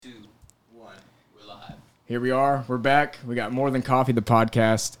Here we are. We're back. We got More Than Coffee, the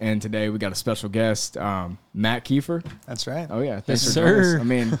podcast, and today we got a special guest, Matt Kiefer. That's right. Oh yeah, yes, sir. I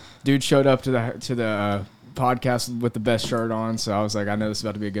mean, dude showed up to the podcast with the best shirt on, so I was like, I know this is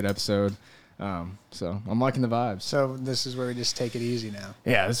about to be a good episode. So I'm liking the vibes. So this is where we just take it easy now.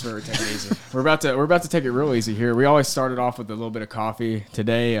 Yeah, this is where we take it easy. We're about to take it real easy here. We always started off with a little bit of coffee.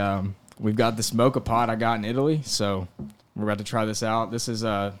 Today, we've got this mocha pot I got in Italy, so we're about to try this out. This is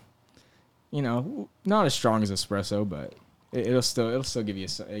not as strong as espresso, but it'll still give you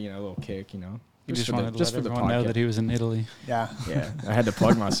a little kick. You just wanted to let everyone know that he was in Italy. Yeah. I had to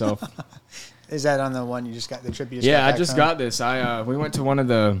plug myself. Is that on the one you just got the trip? I just got this. We went to one of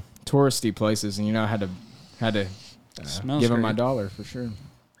the touristy places, and I had to give him my $1 for sure.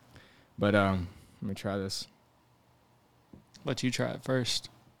 But let me try this. Let you try it first.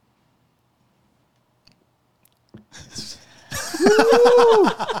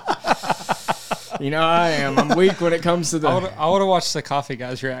 I am. I'm weak when it comes to the... I would have watched the coffee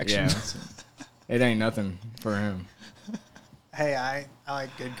guy's reaction. Yeah, it ain't nothing for him. Hey, I like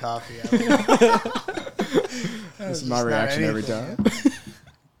good coffee. This is my reaction every time.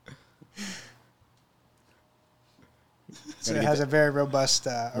 So it has a very robust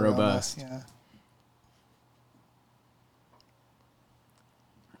aroma. Robust. Yeah.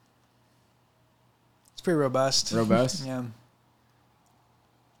 It's pretty robust. Robust? Yeah.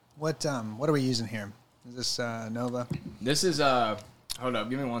 What are we using here? Is this Nova? This is hold up,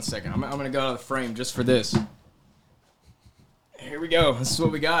 give me 1 second. I'm gonna go out of the frame just for this. Here we go. This is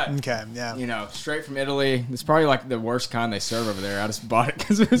what we got. Okay, yeah. Straight from Italy. It's probably like the worst kind they serve over there. I just bought it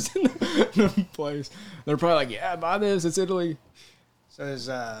because it was in the place. They're probably like, yeah, buy this. It's Italy. So it's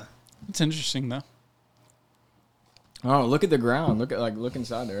interesting though. Oh, look at the ground. Look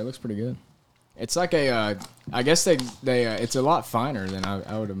inside there. It looks pretty good. It's like I guess they it's a lot finer than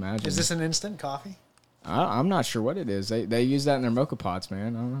I would imagine. Is this an instant coffee? I'm not sure what it is. They use that in their mocha pots,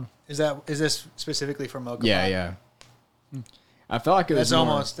 man. I don't know. Is this specifically for mocha? Yeah. I felt like it was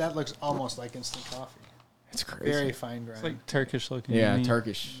that looks almost like instant coffee. It's crazy. Very fine grind. It's like Turkish looking. Yeah,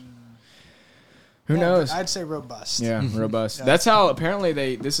 Turkish. Who knows? I'd say robust. Yeah, robust. Yeah. That's how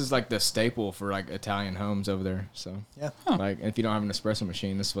apparently this is like the staple for like Italian homes over there. So yeah, like if you don't have an espresso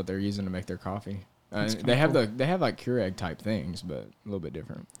machine, this is what they're using to make their coffee. They have like Keurig type things, but a little bit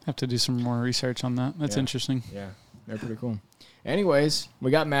different. Have to do some more research on that. That's interesting. Yeah, they're pretty cool. Anyways, we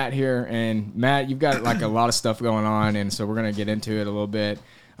got Matt here, and Matt, you've got like a lot of stuff going on, and so we're gonna get into it a little bit.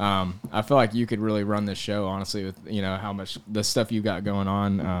 I feel like you could really run this show, honestly, with how much the stuff you got going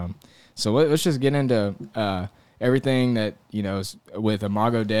on. So let's just get into everything that is with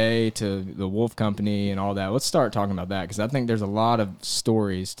Imago Day to the Wolf Company and all that. Let's start talking about that because I think there's a lot of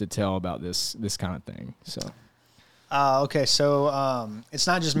stories to tell about this kind of thing. So. Okay, so it's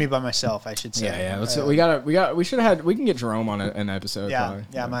not just me by myself, I should say. Yeah. We can get Jerome on an episode. Yeah, probably.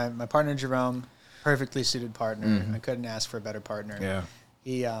 yeah. My partner Jerome, perfectly suited partner. Mm-hmm. I couldn't ask for a better partner. Yeah.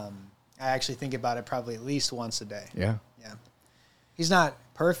 He, I actually think about it probably at least once a day. Yeah. Yeah. He's not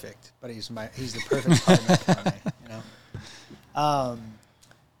perfect, but he's the perfect partner for me.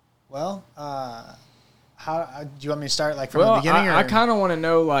 How do you want me to start from the beginning? I kind of want to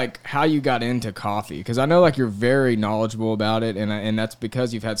know how you got into coffee because I know you're very knowledgeable about it, and that's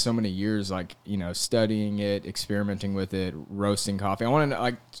because you've had so many years studying it, experimenting with it, roasting coffee. I want to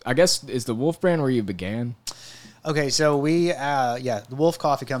know, I guess is the Wolf brand where you began? Okay, so we the Wolf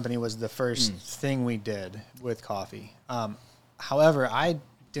Coffee Company was the first thing we did with coffee. However, I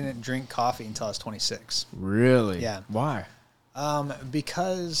didn't drink coffee until I was 26. Really? Yeah. Why?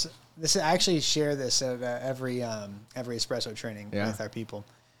 Because I actually share this at every espresso training with our people.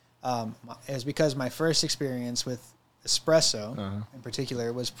 It was because my first experience with espresso in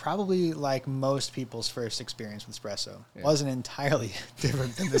particular was probably like most people's first experience with espresso. It wasn't entirely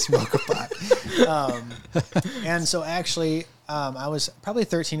different than this mocha pot. And so actually, I was probably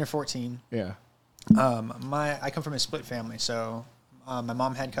 13 or 14. Yeah. I come from a split family, so my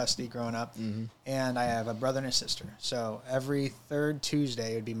mom had custody growing up, and I have a brother and a sister. So every third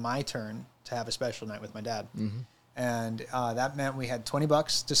Tuesday, it would be my turn to have a special night with my dad. And that meant we had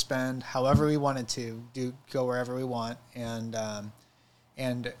 $20 to spend however we wanted to, go wherever we want. And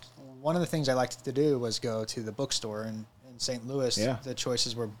one of the things I liked to do was go to the bookstore in St. Louis. Yeah. The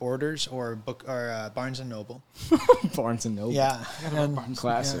choices were Borders or Barnes and Noble. Barnes and Noble. Yeah.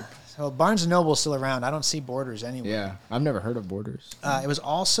 Classic. Yeah. So Barnes & Noble is still around. I don't see Borders anywhere. Yeah, I've never heard of Borders. It was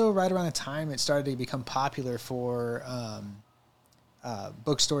also right around the time it started to become popular for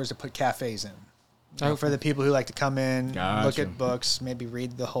bookstores to put cafes in. For the people who like to come in, look at books, maybe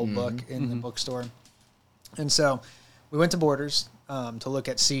read the whole book in the bookstore. And so we went to Borders. to look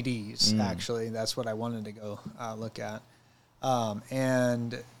at CDs. Actually, that's what I wanted to go look at.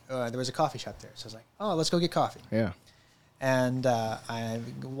 And there was a coffee shop there, so I was like, "Oh, let's go get coffee." Yeah. And I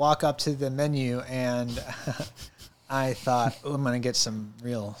walk up to the menu, and I thought, "Oh, I'm going to get some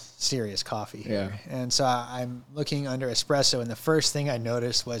real serious coffee here." Yeah. And so I'm looking under espresso, and the first thing I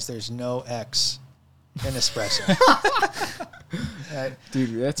noticed was there's no X in espresso. Right?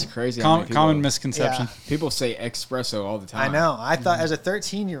 Dude, that's crazy. how many Common misconception. Yeah. People say espresso all the time. I know. I thought as a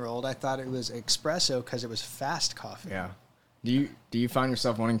 13-year-old, I thought it was espresso because it was fast coffee. Yeah. Do you find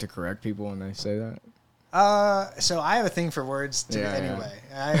yourself wanting to correct people when they say that? So I have a thing for words anyway.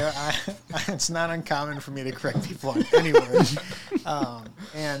 I it's not uncommon for me to correct people on any word.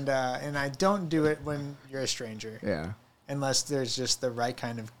 And I don't do it when you're a stranger. Yeah. Unless there's just the right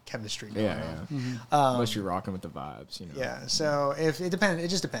kind of chemistry going on. Yeah. Unless you're rocking with the vibes, Yeah. So if it depends, it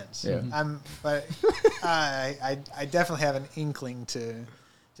just depends. Yeah. But I definitely have an inkling to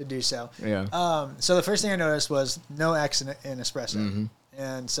do so. Yeah. So the first thing I noticed was no X in espresso.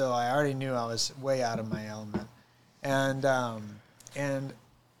 And so I already knew I was way out of my element. And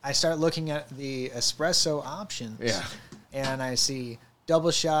I start looking at the espresso options. Yeah. And I see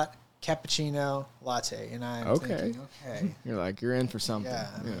double shot, cappuccino, latte. And I'm thinking, okay. You're like, you're in for something. Yeah,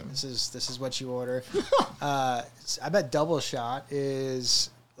 this is what you order. I bet double shot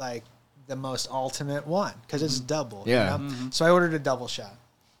is like the most ultimate one because it's double. Yeah. You know? So I ordered a double shot.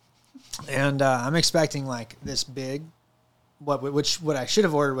 And I'm expecting like this big, what I should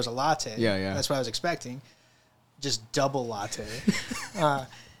have ordered was a latte. Yeah. That's what I was expecting, just double latte.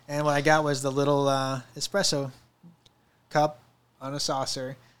 And what I got was the little espresso cup on a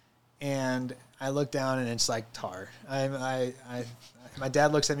saucer, and I look down and it's like tar. My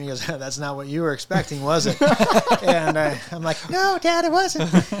dad looks at me and goes, "That's not what you were expecting, was it?" And I'm like, "No, Dad, it wasn't."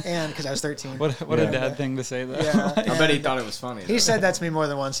 And because I was 13. What a dad thing to say, though. Yeah, I bet he thought it was funny. He said that to me more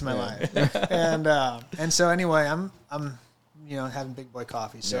than once in my life. And so anyway, I'm having big boy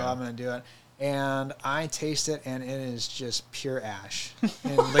coffee, so I'm gonna do it. And I taste it, and it is just pure ash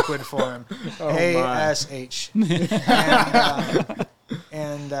in liquid form. ASH.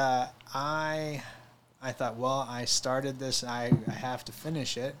 And I thought, well, I started this. I have to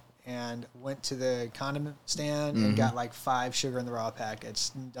finish it, and went to the condiment stand and got like 5 sugar in the raw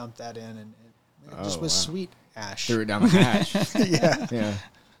packets and dumped that in, and it just was sweet ash. Threw it down the hatch. Yeah.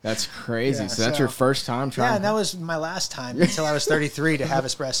 That's crazy. Yeah, so that's your first time trying. Yeah, and that was my last time until I was 33 to have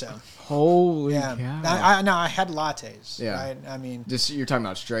espresso. Holy cow. I had lattes. Yeah. Right? I mean, just you're talking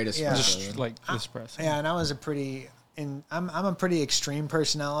about straight espresso. Yeah. Just like espresso. Yeah, and I was I'm a pretty extreme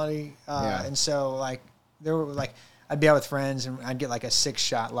personality, and so like there were like I'd be out with friends and I'd get like a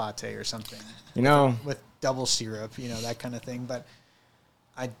 6-shot latte or something. With double syrup, that kind of thing. But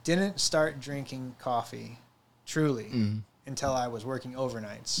I didn't start drinking coffee truly until I was working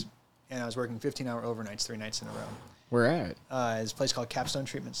overnights, and I was working 15-hour overnights 3 nights in a row. Where at? It's a place called Capstone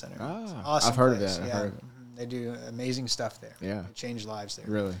Treatment Center. It's an Ah, awesome I've heard place. of that. I've heard of it. They do amazing stuff there. Yeah. They change lives there.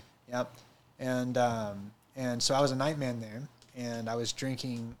 Really? Yep. And so I was a night man there, and I was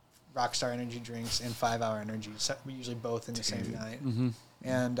drinking Rockstar energy drinks and 5-hour energy, so usually both in the same night.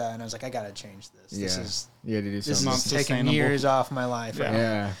 And I was like, I gotta change this. Yeah. You had to do This something. is taking years off my life. Right?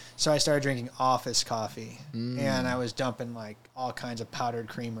 Yeah. So I started drinking office coffee, and I was dumping like all kinds of powdered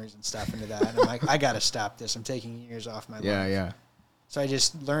creamers and stuff into that. And I'm like, I gotta stop this. I'm taking years off my life. Yeah. So I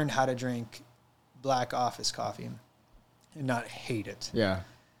just learned how to drink black office coffee and not hate it. Yeah.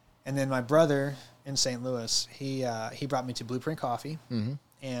 And then my brother in St. Louis, he brought me to Blueprint Coffee,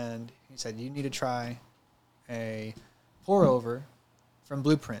 and he said, you need to try a pour over from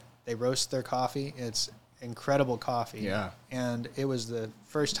Blueprint. They roast their coffee. It's incredible coffee. Yeah. And it was the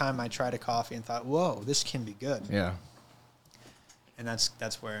first time I tried a coffee and thought, whoa, this can be good. Yeah. And that's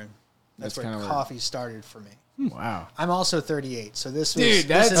where That's where kinda coffee started for me. Wow. I'm also 38, so this was Dude,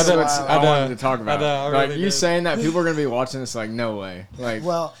 that's this is what wild. I wanted to talk about. I Like really you did. saying that, people are gonna be watching this like, no way. Like,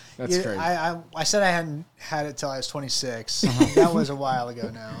 Well, that's crazy. I said I hadn't had it till I was 26. That was a while ago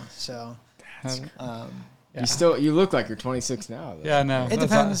now. So you look like you're 26 now. Though. Yeah, no. it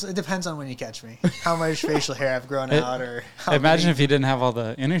depends. It depends on when you catch me. How much facial hair I've grown out, or how Imagine many- if you didn't have all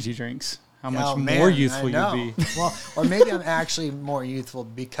the energy drinks. How much Oh, more man, youthful I know. you'd be. Well, or maybe I'm actually more youthful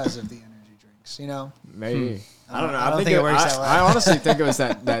because of the energy drinks. Maybe. I don't know. I don't think it works that way. I honestly think it was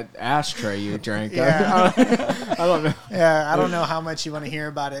that ashtray you drank. Yeah. I don't know. Yeah, I don't know how much you want to hear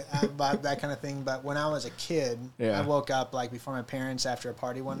about that kind of thing, but when I was a kid, Yeah. I woke up like before my parents after a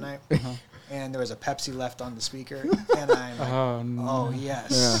party one night, and there was a Pepsi left on the speaker, and I'm like, oh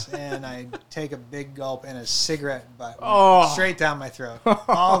yes, and I take a big gulp and a cigarette butt straight down my throat,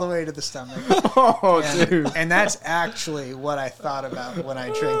 all the way to the stomach. Dude. And that's actually what I thought about when I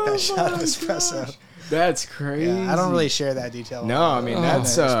drank that shot of espresso. That's crazy. Yeah, I don't really share that detail. No, I mean,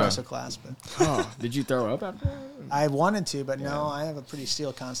 that's in the espresso class, but did you throw up after that? I wanted to, but no, I have a pretty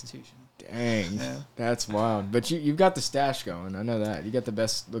steel constitution. Dang, that's wild. But you've got the stash going. I know that. You got the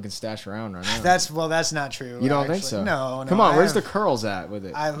best looking stash around right now. That's not true. You don't think so? No. Come on, where's the curls at with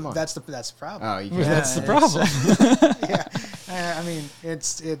it? That's the problem. Oh, you can't. That's the problem. Yeah, I mean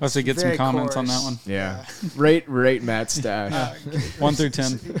it's. Let's get some comments on that one. Yeah, rate Matt's stash. 1 through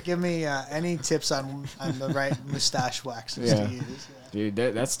 10. Give me any tips on the right mustache waxes to use. Dude,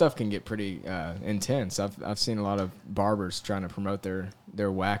 that stuff can get pretty intense. I've seen a lot of barbers trying to promote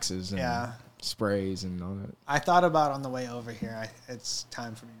their waxes and sprays and all that. I thought about on the way over here. It's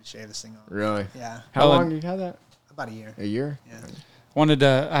time for me to shave this thing off. Really? Yeah. How long have you had that? About a year. A year? Yeah.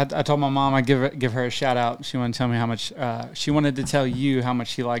 I told my mom I'd give her a shout out. She wanted to tell me how much. She wanted to tell you how much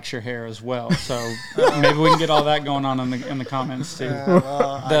she likes your hair as well. So maybe we can get all that going on in the comments too.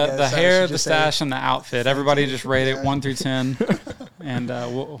 The hair, the stash, and the outfit. Everybody just rate it 1 through 10, and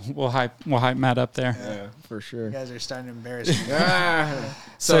we'll hype Matt up there. Yeah, for sure. You guys are starting to embarrass me.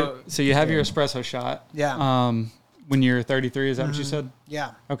 So you have your espresso shot. Yeah. When you're 33, is that what you said?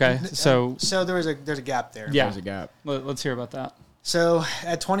 Yeah. Okay. So there's a gap there. Yeah. There's a gap. Let's hear about that. So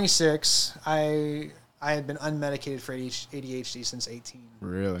at 26, I had been unmedicated for ADHD since 18.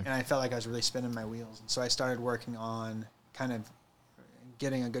 Really? And I felt like I was really spinning my wheels. And so I started working on kind of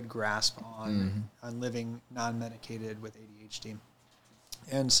getting a good grasp on living non-medicated with ADHD.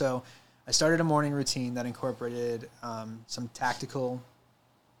 And so I started a morning routine that incorporated some tactical,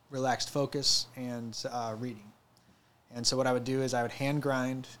 relaxed focus and reading. And so what I would do is I would hand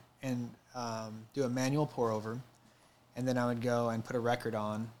grind and do a manual pour over. And then I would go and put a record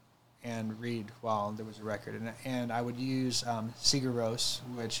on and read while there was a record. And I would use Sigur Rós,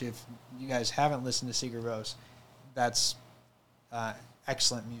 which if you guys haven't listened to Sigur Rós, that's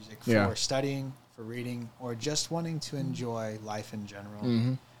excellent music for studying, for reading, or just wanting to enjoy life in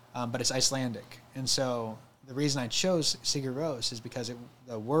general. But it's Icelandic. And so the reason I chose Sigur Rós is because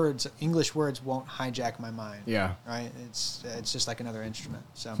English words won't hijack my mind. Yeah. Right? It's just like another instrument.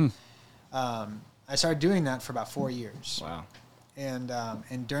 So I started doing that for about 4 years. Wow.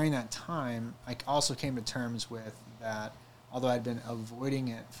 And during that time, I also came to terms with that, although I'd been avoiding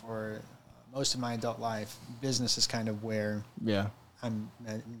it for most of my adult life, business is kind of where I'm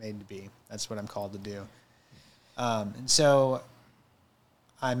made to be. That's what I'm called to do. And so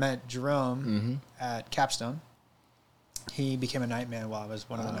I met Jerome at Capstone. He became a night man while I was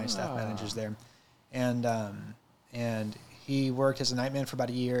one of the night staff managers there. And he worked as a night man for about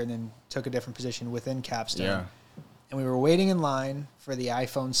a year and then took a different position within Capstone. Yeah. And we were waiting in line for the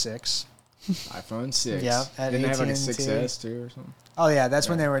iPhone 6. iPhone 6. Yeah. Didn't they have like a AT&T. 6S too or something? Oh, yeah. That's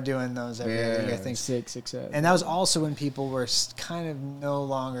when they were doing those every other year things. 6S. And that was also when people were kind of no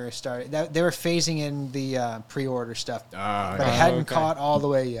longer starting. They were phasing in the pre-order stuff. But it hadn't caught all the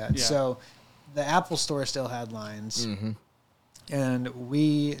way yet. Yeah. So the Apple Store still had lines. And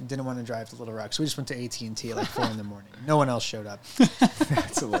we didn't want to drive to Little Rock, so we just went to AT&T at like 4 in the morning. No one else showed up.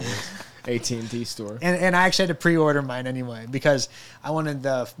 That's hilarious. AT&T store. And I actually had to pre-order mine anyway because I wanted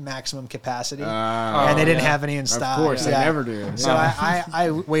the maximum capacity, and they didn't have any in stock. Of course, they never do. So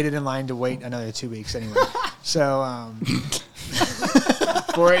I waited in line to wait another 2 weeks anyway. So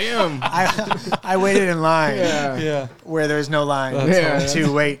 4 a.m. I waited in line where there's no line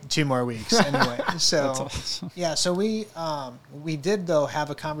to wait 2 more weeks anyway. So awesome. so we did though have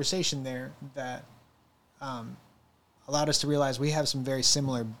a conversation there that allowed us to realize we have some very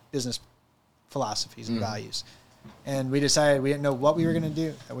similar business philosophies and values. And we decided we didn't know what we were going to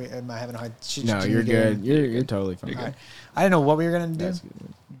do. Am I having a hard? No, you're good. You're totally fine. Right. I didn't know what we were going to do,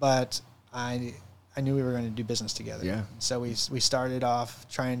 but I knew we were going to do business together. Yeah. So we started off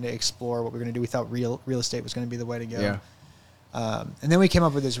trying to explore what we were going to do. We thought real estate was going to be the way to go. Yeah. And then we came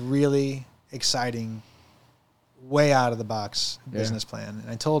up with this really exciting, way out of the box business plan. And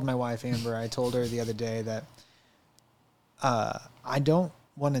I told my wife Amber, I told her the other day that I don't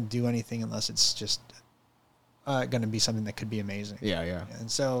want to do anything unless it's just going to be something that could be amazing. Yeah. And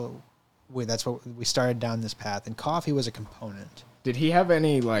so that's what we started down this path. And coffee was a component. Did he have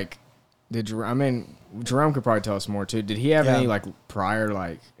any Jerome could probably tell us more too. Did he have any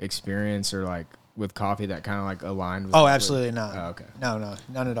prior experience or with coffee that kind of like aligned with? Oh, absolutely not. Oh, okay. No,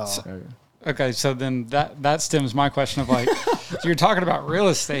 none at all. Okay. Okay, so then that stems my question of like, so you're talking about real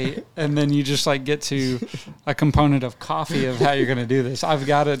estate, and then you just like get to a component of coffee of how you're going to do this. I've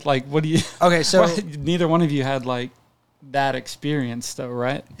got it. Like, what do you? Okay, so neither one of you had like that experience, though,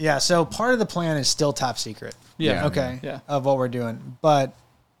 right? yeah, so part of the plan is still top secret. Yeah. Okay. Yeah. Of what we're doing, but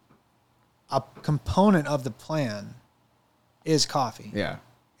a component of the plan is coffee. Yeah.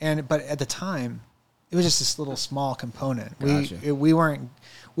 But at the time, it was just this little small component. Gotcha. We weren't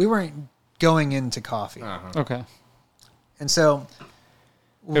going into coffee. Uh-huh. Okay. And so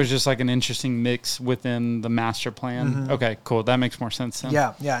It was just like an interesting mix within the master plan. Okay, cool. That makes more sense then.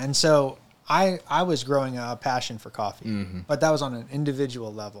 yeah. And so I was growing a passion for coffee, but that was on an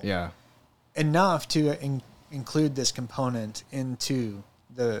individual level. Yeah. Enough to include this component into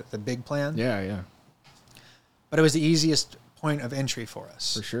the big plan. Yeah. But it was the easiest point of entry for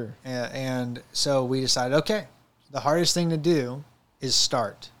us. For sure. And so we decided, okay, the hardest thing to do is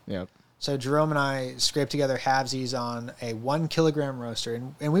start. Yep. So Jerome and I scraped together halvesies on a 1 kilogram roaster,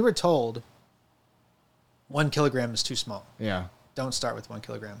 and we were told 1 kilogram is too small. Yeah. Don't start with 1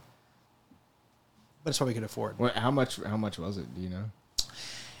 kilogram. But it's what we could afford. What? How much was it? Do you know?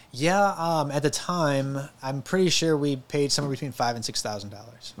 Yeah, at the time, I'm pretty sure we paid somewhere between $5,000 and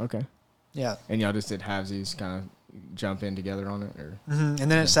 $6,000. Okay. Yeah, And y'all just did halvesies, kind of jump in together on it, or and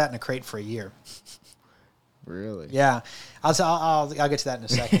then it sat in a crate for a year. really? Yeah, I'll get to that in a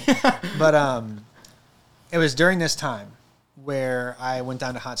second. But it was during this time where I went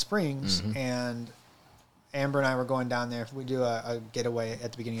down to Hot Springs, and Amber and I were going down there. We do a getaway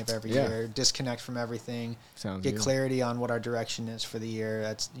at the beginning of every year, disconnect from everything, Sounds get good. clarity on what our direction is for the year.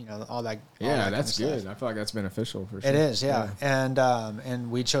 That's all that. Yeah, all that that's kind of good. stuff. I feel like that's beneficial for sure. It is, yeah. And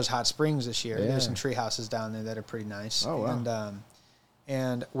we chose Hot Springs this year. Yeah. There's some tree houses down there that are pretty nice. Oh, wow.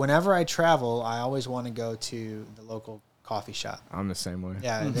 And whenever I travel, I always want to go to the local coffee shop. I'm the same way.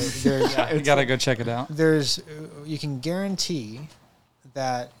 Yeah, there's You got to go check it out. you can guarantee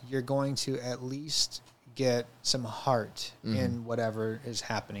that you're going to at least get some heart in whatever is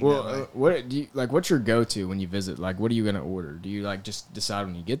happening. Well, that way. what do you like? What's your go-to when you visit? Like, what are you gonna order? Do you like just decide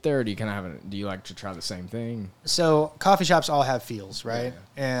when you get there? Or do you kind of have? Do you like to try the same thing? So coffee shops all have feels, right?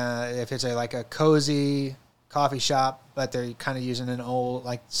 And if it's like a cozy coffee shop, but they're kind of using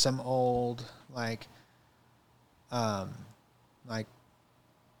some old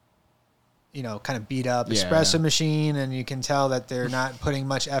kind of beat up espresso machine, and you can tell that they're not putting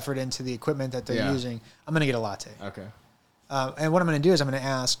much effort into the equipment that they're using. I'm going to get a latte. Okay. And what I'm going to do is I'm going to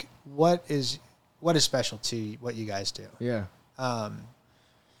ask, what is special to what you guys do? Yeah.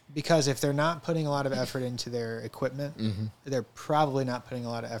 Because if they're not putting a lot of effort into their equipment, they're probably not putting a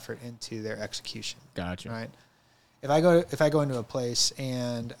lot of effort into their execution. Gotcha. Right. If I go into a place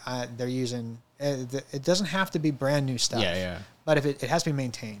and they're using, it doesn't have to be brand new stuff. Yeah. But if it has to be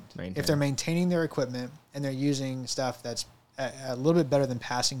maintained. If they're maintaining their equipment and they're using stuff that's a little bit better than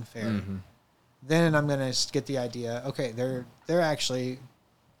passing fare, then I'm going to get the idea. Okay, they're actually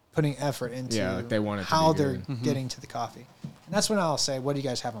putting effort into like they want it to how be they're good. getting to the coffee. And that's when I'll say, what do you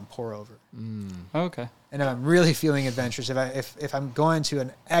guys have on pour over? Okay. And if I'm really feeling adventurous, if I'm going to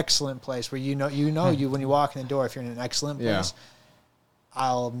an excellent place where you when you walk in the door, if you're in an excellent place,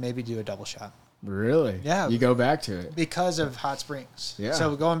 I'll maybe do a double shot. Really? Yeah. You go back to it Because of Hot Springs. Yeah.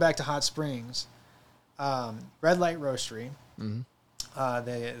 So going back to Hot Springs, Red Light Roastery,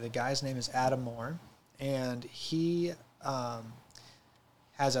 the guy's name is Adam Moore, and he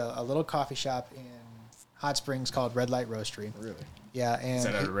has a little coffee shop in Hot Springs called Red Light Roastery. Really? Yeah. And Is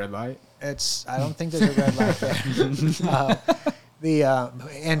that at a red light? I don't think there's a red light there.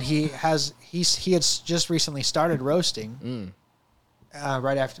 And he had just recently started roasting.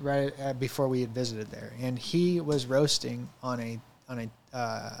 Right before we had visited there, and he was roasting on a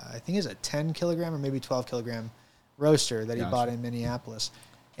I think it's a 10 kilogram or maybe 12 kilogram roaster that he bought in Minneapolis,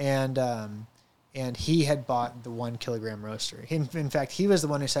 and he had bought the 1 kilogram roaster. In fact, he was the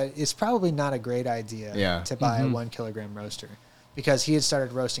one who said it's probably not a great idea to buy a 1 kilogram roaster, because he had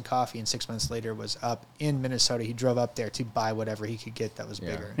started roasting coffee and 6 months later was up in Minnesota. He drove up there to buy whatever he could get that was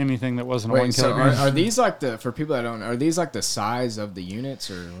bigger. Anything that wasn't a 1 So kilogram. are these like for people that don't know, are these like the size of the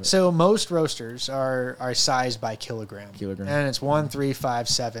units or? So most roasters are sized by kilogram. And it's 1, 3, 5,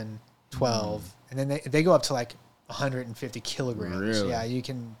 7, 12. And then they go up to like 150 kilograms. Really? Yeah, you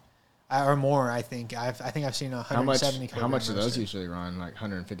can, or more, I think. I think I've seen 170 kilogram How much do those roaster. usually run? Like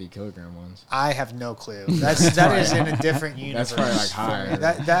 150 kilogram ones? I have no clue. That is in a different universe. That's probably like for me.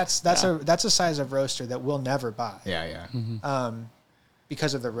 higher. That's a size of roaster that we'll never buy. Yeah.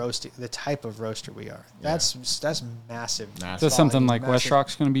 because of the type of roaster we are. That's massive. Is that something like West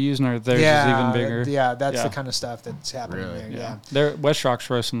Rock's going to be using, or theirs is even bigger? Yeah, that's the kind of stuff that's happening there. Yeah. West Rock's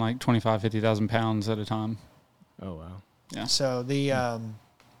roasting like 25,000, 50,000 pounds at a time. Oh wow. Yeah. So he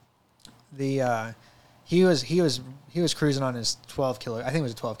was cruising on his 12 kilo. I think it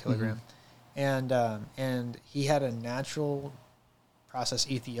was a 12 kilogram, and he had a natural process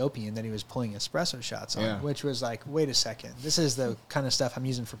Ethiopian that he was pulling espresso shots on, which was like, wait a second, this is the kind of stuff I'm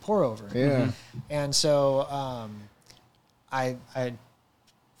using for pour over. Yeah. And so I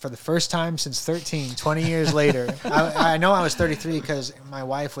for the first time since 13, 20 years later, I know I was 33 because my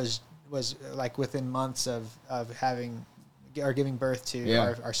wife was like within months of having or giving birth to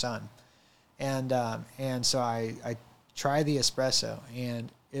our son. And so I tried the espresso, and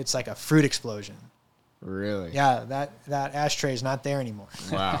it's like a fruit explosion. Really? Yeah, that ashtray is not there anymore.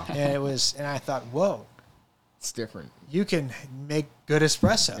 Wow. And I thought, whoa, it's different. You can make good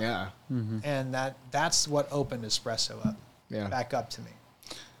espresso. Yeah. Mm-hmm. And that's what opened espresso up. Yeah. Back up to me.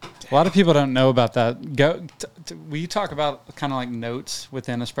 A lot of people don't know about that. Will you talk about kind of like notes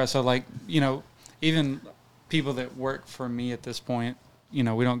within espresso? Like, even people that work for me at this point, we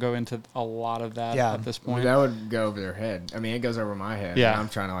don't go into a lot of that at this point. That would go over their head. I mean, it goes over my head. Yeah. I'm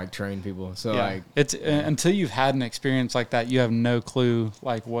trying to like train people. So like, it's until you've had an experience like that, you have no clue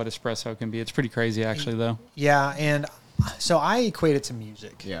like what espresso can be. It's pretty crazy actually though. Yeah. And so I equate it to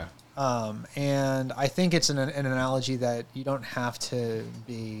music. Yeah. And I think it's an analogy that you don't have to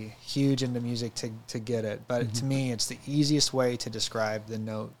be huge into music to get it. But to me, it's the easiest way to describe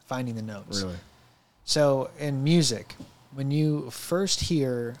finding the notes. Really? So in music, when you first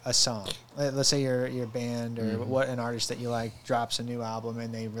hear a song, let's say your band or what an artist that you like drops a new album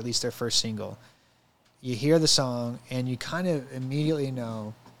and they release their first single, you hear the song and you kind of immediately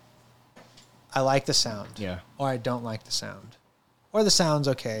know, I like the sound, or I don't like the sound, or the sound's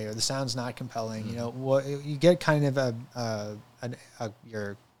okay, or the sound's not compelling. What you get kind of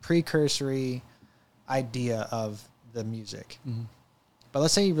your precursory idea of the music. But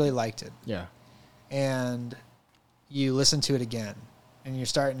let's say you really liked it, and you listen to it again, and you're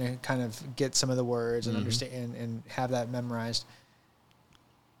starting to kind of get some of the words and understand and have that memorized.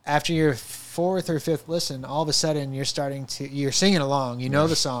 After your fourth or fifth listen, all of a sudden you're singing along, know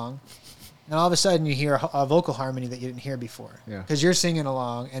the song, and all of a sudden you hear a vocal harmony that you didn't hear before. Because you're singing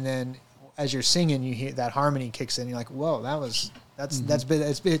along, and then as you're singing, you hear that harmony kicks in. You're like, whoa,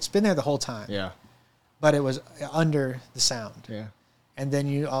 it's been there the whole time. Yeah. But it was under the sound. Yeah. And then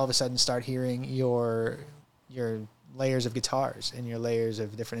you all of a sudden start hearing your layers of guitars and your layers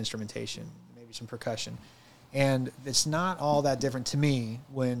of different instrumentation, maybe some percussion. And it's not all that different to me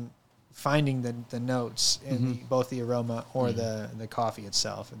when finding the notes in both the aroma or the coffee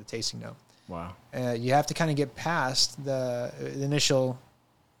itself and the tasting note. Wow. You have to kind of get past the initial,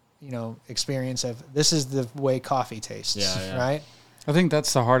 experience of this is the way coffee tastes, right? I think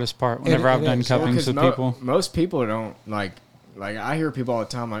that's the hardest part whenever I've done cuppings with people. Most people don't like I hear people all the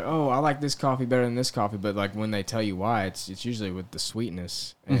time like, oh, I like this coffee better than this coffee, but like when they tell you why, it's usually with the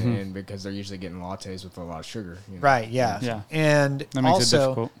sweetness and because they're usually getting lattes with a lot of sugar. Right. Yeah. Yeah. And that makes it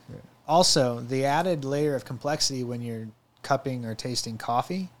difficult. Also, the added layer of complexity when you're cupping or tasting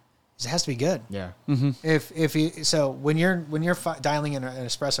coffee is it has to be good. Yeah. When you're dialing in an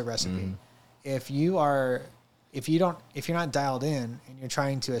espresso recipe, if you're not dialed in and you're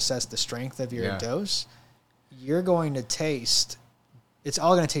trying to assess the strength of your dose, you're going to taste. It's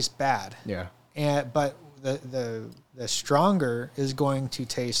all going to taste bad. Yeah. But the stronger is going to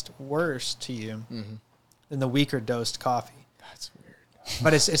taste worse to you than the weaker dosed coffee. That's weird.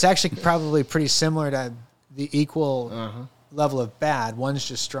 But it's actually probably pretty similar to the equal level of bad. One's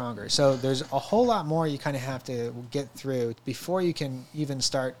just stronger. So there's a whole lot more you kind of have to get through before you can even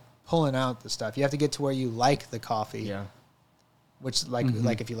start pulling out the stuff. You have to get to where you like the coffee. Yeah. Which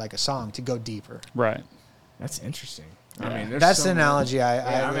like if you like a song, to go deeper. Right. That's interesting. Yeah. I mean, that's the analogy.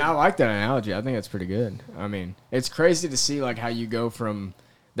 I like that analogy. I think that's pretty good. I mean, it's crazy to see like how you go from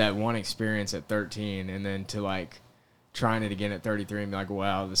that one experience at 13 and then to like trying it again at 33 and be like,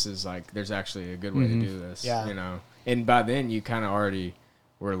 wow, this is like, there's actually a good way to do this. Yeah. And by then you kind of already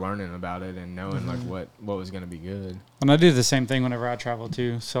were learning about it and knowing like what was going to be good. And I do the same thing whenever I travel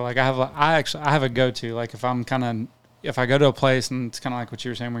too. So like I have a go-to, like if I go to a place and it's kind of like what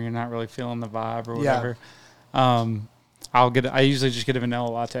you were saying where you're not really feeling the vibe or whatever. Yeah. I usually just get a vanilla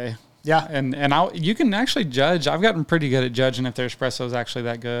latte. Yeah. And you can actually judge. I've gotten pretty good at judging if their espresso is actually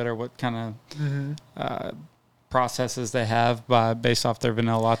that good or what kind of processes they have based off their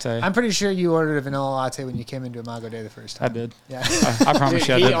vanilla latte. I'm pretty sure you ordered a vanilla latte when you came into Imago Day the first time. I did. Yeah. I promise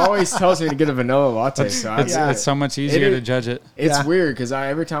you I He did. always tells me to get a vanilla latte. It's so much easier to judge it. It's weird because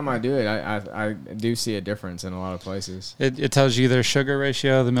every time I do it, I do see a difference in a lot of places. It tells you their sugar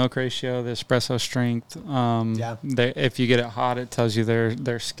ratio, the milk ratio, the espresso strength. If you get it hot, it tells you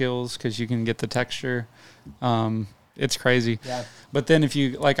their skills because you can get the texture. It's crazy. Yeah. But then if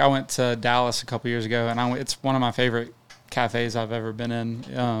you I went to Dallas a couple years ago, and it's one of my favorite cafes I've ever been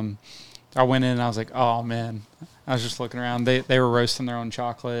in. I went in and I was like, oh man, I was just looking around. They were roasting their own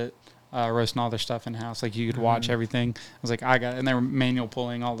chocolate, roasting all their stuff in house. Like you could watch everything. I was like, and they were manual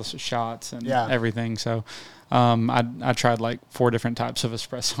pulling all the shots and everything. So I tried like 4 different types of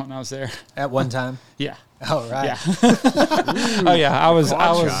espresso when I was there. At one time? Yeah. Oh, right. Yeah. Oh yeah. I was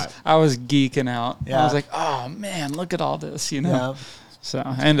geeking out. Yeah. I was like, oh man, look at all this, Yeah. So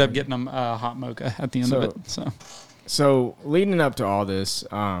I ended up getting them a hot mocha at the end of it. So leading up to all this,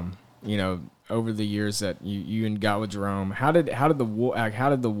 over the years that you got with Jerome, how did the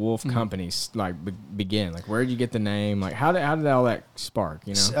Wolf companies begin? Like, where did you get the name? Like, how did all that spark?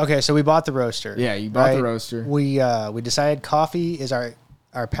 Okay, so we bought the roaster. Yeah, you bought the roaster. We decided coffee is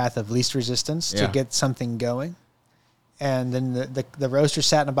our path of least resistance to get something going, and then the roaster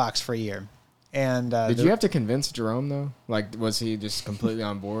sat in a box for a year. And did you have to convince Jerome though? Like, was he just completely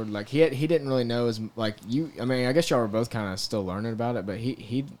on board? Like, he didn't really know as like you. I mean, I guess y'all were both kind of still learning about it, but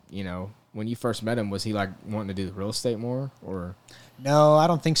he when you first met him, was he like wanting to do the real estate more or? No, I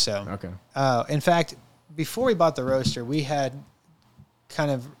don't think so. Okay. In fact, before we bought the roaster, we had kind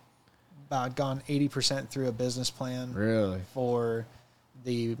of about gone 80% through a business plan. Really? For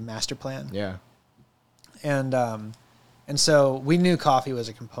the master plan. Yeah. And so we knew coffee was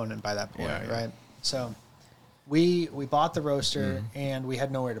a component by that point, right? So we bought the roaster and we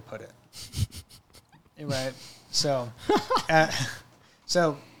had nowhere to put it. Right. So,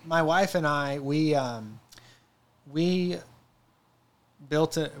 so my wife and I, we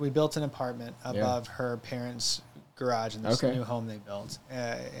built an apartment above her parents' garage in this new home they built,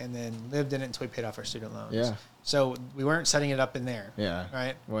 and then lived in it until we paid off our student loans. Yeah. So we weren't setting it up in there. Yeah.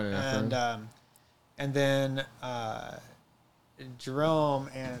 Right. And then Jerome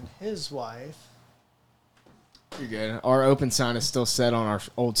and his wife. You're good. Our open sign is still set on our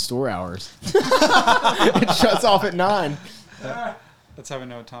old store hours. It shuts off at 9. That's how we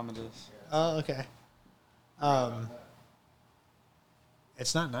know what time it is. Oh, okay.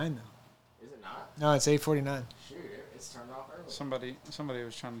 It's not 9 though. Is it not? No, it's 8:49. Shoot, it's turned off early. Somebody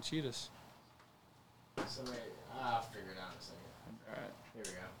was trying to cheat us. I'll figure it out in a second. All right, here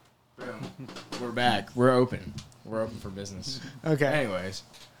we go. Boom. We're back. We're open. We're open for business. Okay. Anyways.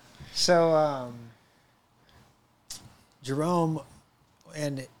 So, Jerome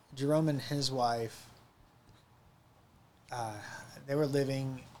and his wife, they were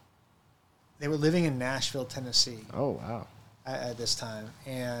living in Nashville, Tennessee. Oh, wow. At this time.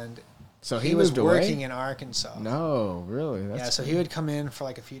 And so he was working in Arkansas. No, really? That's so he would come in for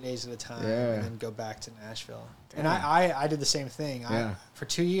like a few days at a time and then go back to Nashville. Damn. And I did the same thing. For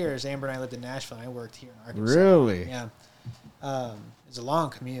 2 years, Amber and I lived in Nashville, and I worked here in Arkansas. Really? Yeah. It's a long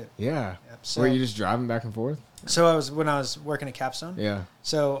commute. Yeah. So, were you just driving back and forth? So when I was working at Capstone. Yeah.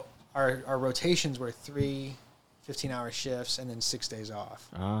 So our rotations were 3 15-hour shifts and then 6 days off.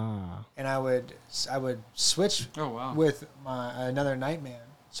 Ah. And I would switch with another night man.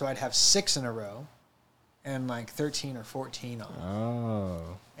 So I'd have 6 in a row and like 13 or 14 off.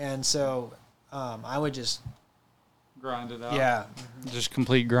 Oh. And so I would just grind it out. Yeah. Just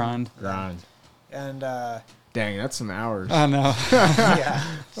complete grind. And dang, that's some hours. I know. Yeah.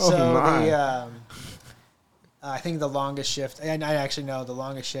 So my. I think the longest shift, and I actually know the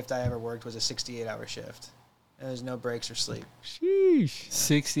longest shift I ever worked was a 68-hour shift. There was no breaks or sleep. Sheesh.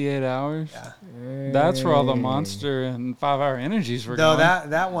 68 hours? Yeah. That's where all the Monster and 5-hour energies were going. No,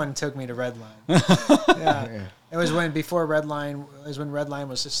 that one took me to Redline. Yeah. It was when Redline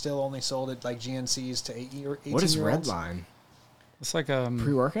was still only sold at like GNCs to 18-year-olds. What is Redline? It's like a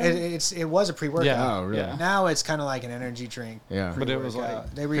pre-workout? It was a pre-workout. Yeah. Oh, really? Yeah. Now it's kind of like an energy drink. Yeah. But it was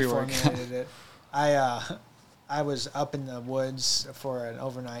like they reformulated it. I was up in the woods for an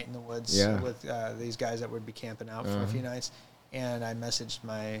overnight in the woods with these guys that would be camping out for a few nights, and I messaged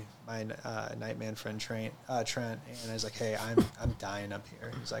my nightman friend Trent, and I was like, "Hey, I'm dying up here."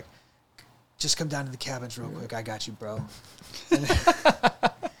 He's like, "Just come down to the cabins real quick. I got you, bro."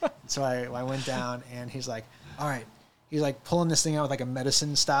 So I went down, and he's like, "All right." He's like pulling this thing out with like a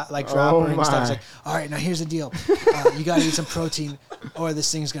medicine dropper and stuff. He's like, all right, now here's the deal. You got to eat some protein or this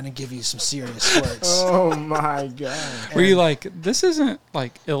thing's going to give you some serious squirts. Oh my God. Were you like, this isn't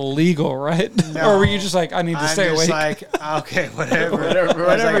like illegal, right? No. Or were you just like, I need to stay awake? Like, okay, whatever.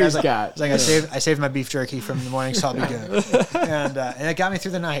 whatever he's got. It's like, I saved my beef jerky from the morning, so I'll be good. And it got me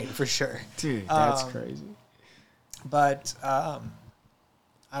through the night for sure. Dude, that's crazy. But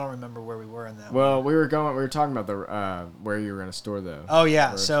I don't remember where we were in that. Well, we were talking about the where you were going to store the. Oh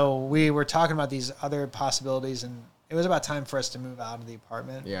yeah, so we were talking about these other possibilities, and it was about time for us to move out of the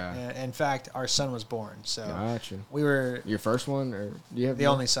apartment. Yeah. And in fact, our son was born, so Gotcha. we were Your first one, or do you have the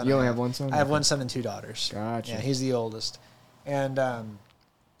only son. You only have one son. I have one son and 2 daughters. Gotcha. Yeah, he's the oldest, and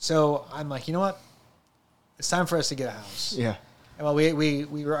so I'm like, you know what? It's time for us to get a house. Yeah. And well, we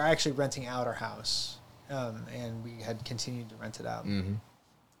were actually renting out our house, and we had continued to rent it out. Mm-hmm.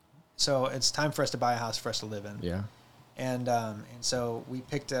 So it's time for us to buy a house for us to live in. Yeah. And so we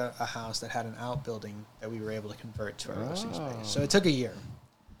picked a house that had an outbuilding that we were able to convert to our roasting space. So it took a year.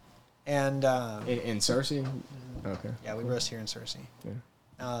 And In Searcy. Okay. yeah, we roast here in Searcy.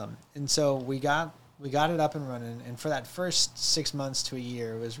 Yeah. And so we got it up and running. And for that first 6 months to a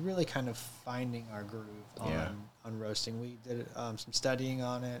year, it was really kind of finding our groove on roasting. We did some studying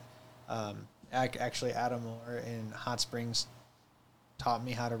on it. Actually, Adam Moore in Hot Springs taught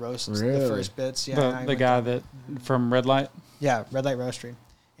me how to roast the first bits. Yeah, the guy that from Red Light. Yeah, Red Light Roastery,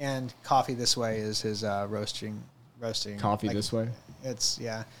 and Coffee This Way is his roasting. Coffee This Way. It's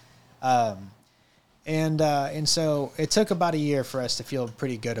and so it took about a year for us to feel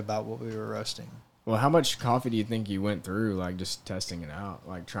pretty good about what we were roasting. Well, how much coffee do you think you went through, like just testing it out,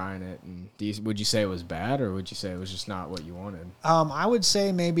 like trying it? And would you say it was bad, or would you say it was just not what you wanted? I would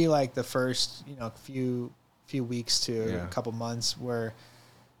say maybe like the first few weeks to Yeah. a couple months were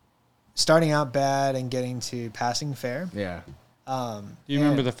starting out bad and getting to passing fair. Yeah. Do you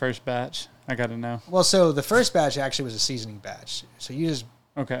remember the first batch? I got to know. Well, so the first batch actually was a seasoning batch. So you just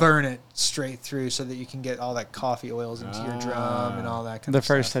burn it straight through so that you can get all that coffee oils into your drum and all that kind of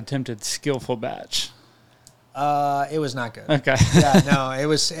stuff. The first attempted skillful batch. It was not good. Okay. Yeah, no, it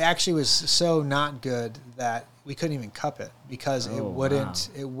was so not good that we couldn't even cup it because it wouldn't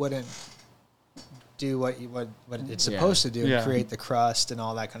do what it's supposed to do, create the crust and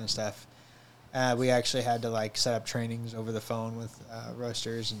all that kind of stuff. We actually had to like set up trainings over the phone with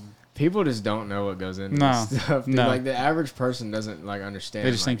roasters, and people just don't know what goes into this stuff. Dude, like the average person doesn't like understand.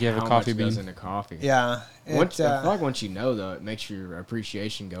 They just think you have a coffee bean. Goes into coffee. Yeah. I feel like once you know, though, it makes your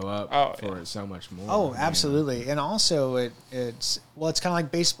appreciation go up for it so much more. Oh, absolutely. And also it's kind of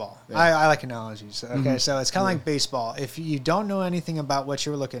like baseball. Yeah. I like analogies. Okay. So it's kind of like baseball. If you don't know anything about what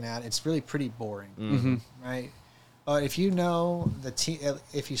you're looking at, it's really pretty boring. Right. But if you know the team,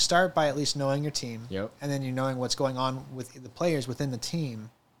 if you start by at least knowing your team, and then you knowing what's going on with the players within the team,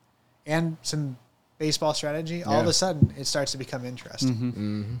 and some baseball strategy, all of a sudden it starts to become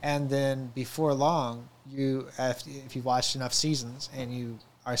interesting. And then before long, if you've watched enough seasons and you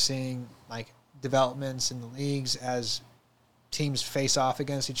are seeing like developments in the leagues as teams face off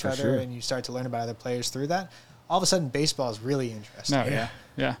against each other, and you start to learn about other players through that, all of a sudden baseball is really interesting.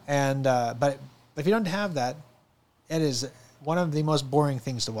 Yeah. And but if you don't have that, it is one of the most boring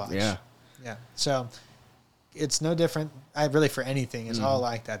things to watch. Yeah. So it's no different. Really, for anything, it's all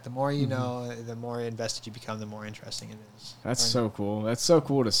like that. The more you know, the more invested you become, the more interesting it is. That's so cool. That's so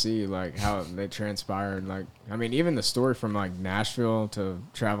cool to see, like how they transpired. Like, I mean, even the story from like Nashville to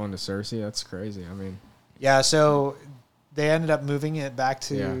traveling to Searcy. That's crazy. I mean, yeah. So they ended up moving it back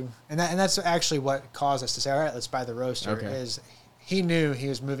to, and that's actually what caused us to say, all right, let's buy the roaster. Is he knew he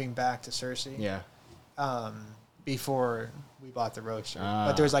was moving back to Searcy. Yeah. Before we bought the roaster,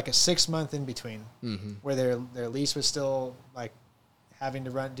 but there was like a 6 month in between where their lease was still like having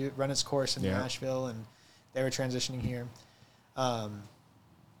to run its course in Nashville, and they were transitioning here.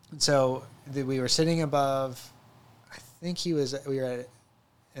 So we were sitting above. I think we were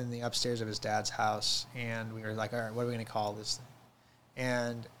in the upstairs of his dad's house, and we were like, all right, what are we going to call this thing?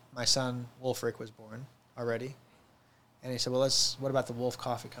 And my son Wolfric was born already, and he said, well, what about the Wolf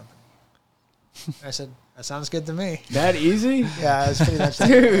Coffee Company? I said, that sounds good to me. That easy? Yeah, it's pretty much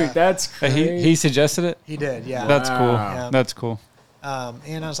Dude, that's crazy. He suggested it? He did, yeah. That's cool. Yeah. That's cool.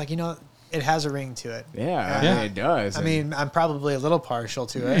 And I was like, it has a ring to it. Yeah, I mean, it does. I mean, I'm probably a little partial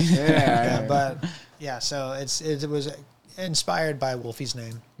to it. But yeah, so it was inspired by Wolfie's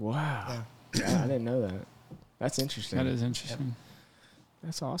name. Wow. Yeah, I didn't know that. That's interesting. That is interesting.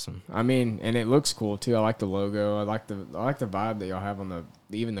 That's awesome. I mean, and it looks cool too. I like the logo. I like the vibe that y'all have on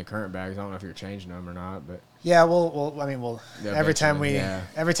even the current bags. I don't know if you're changing them or not, but Yeah, we'll Yeah, every time we yeah.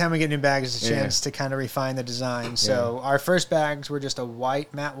 get new bags, it's a chance to kind of refine the design. So our first bags were just a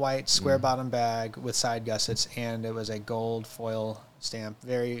matte white square bottom bag with side gussets, and it was a gold foil stamp,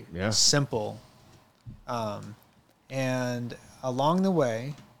 very simple. And along the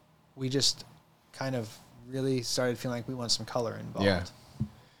way, we just kind of really started feeling like we want some color involved. Yeah.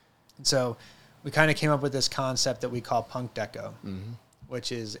 And so we kind of came up with this concept that we call punk deco,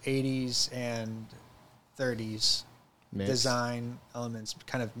 which is 80s and 30s Mixed. design elements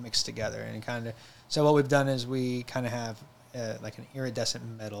kind of mixed together. And kind of, so what we've done is we kind of have like an iridescent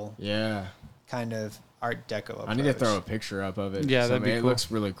metal kind of art deco approach. I need to throw a picture up of it. Yeah, that'd be cool. It looks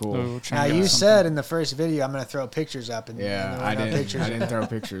really cool. Now, you said in the first video, I'm going to throw pictures up. And I didn't throw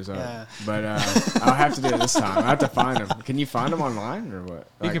pictures up. Yeah. But I'll have to do it this time. I have to find them. Can you find them online or what?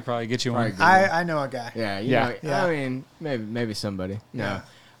 He could probably get you one. I know a guy. Yeah, Yeah. I mean, maybe somebody. No.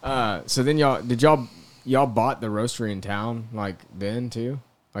 So then y'all bought the roastery in town like then too?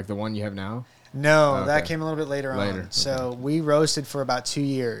 Like the one you have now? No, that came a little bit later on. Okay. So we roasted for about 2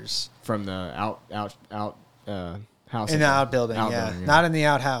 years. From the out house. In the outbuilding, yeah. Not in the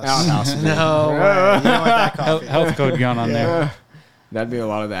outhouse. Outhouse. No way. You don't want that coffee. Health code going on there. That'd be a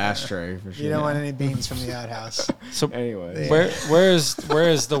lot of the ashtray for sure. You don't want any beans from the outhouse. So anyway. where is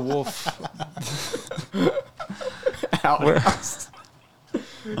the wolf? Outhouse.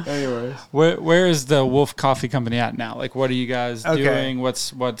 Anyways. Where is the Wolf Coffee Company at now? Like, what are you guys doing?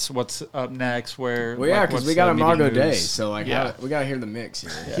 What's up next? Where? Well, yeah, because we got Imago Day, so like, we got to hear the mix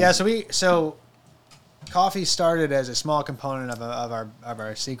here. Yeah, so coffee started as a small component of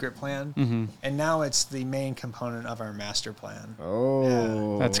our secret plan, and now it's the main component of our master plan.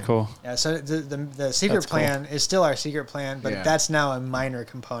 Oh, that's cool. Yeah, so the secret plan is still our secret plan, but that's now a minor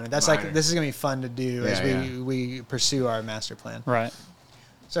component. That's like, this is gonna be fun to do as we pursue our master plan. Right.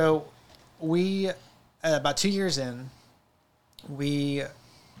 So we, about 2 years in, we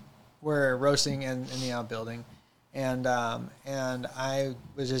were roasting in the outbuilding, and I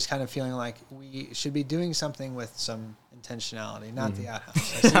was just kind of feeling like we should be doing something with some intentionality, not the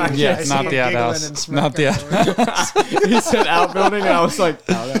outhouse. Not the outhouse. Not the outhouse. He said outbuilding, and I was like,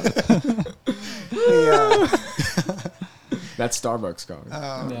 that's Starbucks coffee.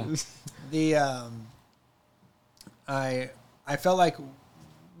 I felt like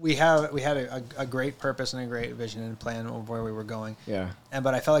we had a great purpose and a great vision and plan of where we were going. Yeah.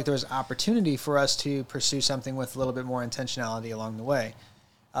 But I felt like there was opportunity for us to pursue something with a little bit more intentionality along the way.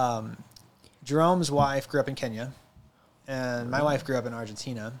 Jerome's wife grew up in Kenya, and my wife grew up in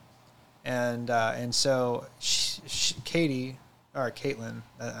Argentina, and so Katie, or Caitlin,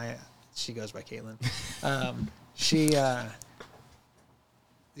 she goes by Caitlin.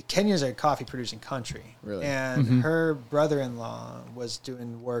 Kenya's a coffee producing country, really, and her brother-in-law was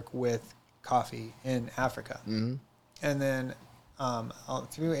doing work with coffee in Africa, and then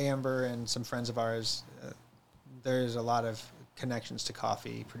through Amber and some friends of ours, there's a lot of connections to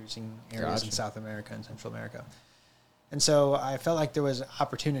coffee producing areas in South America and Central America, and so I felt like there was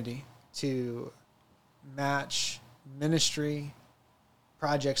opportunity to match ministry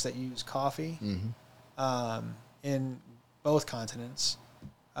projects that use coffee in both continents.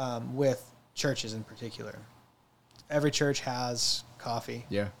 With churches in particular. Every church has coffee.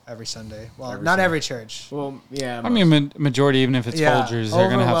 Yeah. Every Sunday. Well, not every church. Well, yeah. I mean, majority, even if it's Folgers, they're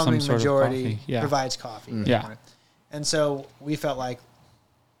going to have some sort of coffee. Provides coffee. Yeah. And so we felt like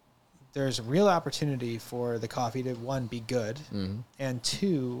there's a real opportunity for the coffee to, one, be good, and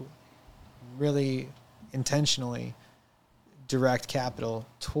two, really intentionally direct capital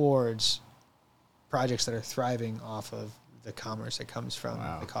towards projects that are thriving off of the commerce that comes from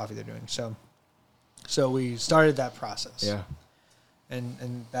the coffee they're doing. So we started that process. Yeah.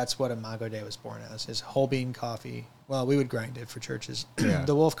 And that's what Imago Day was born as, is whole bean coffee. Well, we would grind it for churches. Yeah.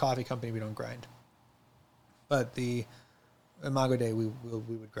 The Wolf Coffee Company, we don't grind. But the Imago Day, we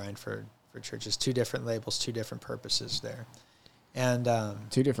would grind for churches. 2 different labels, 2 different purposes there. And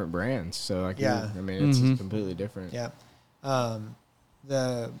 2 different brands. So, like, yeah. I mean, it's completely different. Yeah.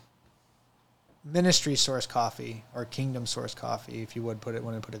 The ministry source coffee, or kingdom source coffee, if you would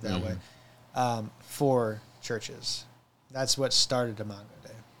want to put it that way, for churches. That's what started Imago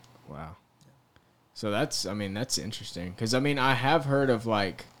Day. Wow. So that's interesting. Because, I mean, I have heard of,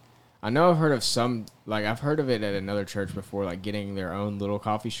 like, I've heard of it at another church before, like, getting their own little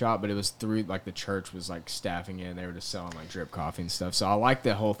coffee shop, but it was through, like, the church was, like, staffing it, and they were just selling, like, drip coffee and stuff. So I like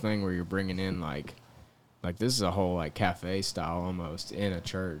the whole thing where you're bringing in, like, Like this is a whole like cafe style almost in a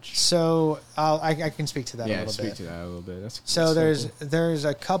church. So I can speak to that a little bit. Yeah, speak to that a little bit. That's there's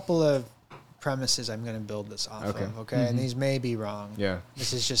a couple of premises I'm going to build this off of. Okay, and these may be wrong. Yeah,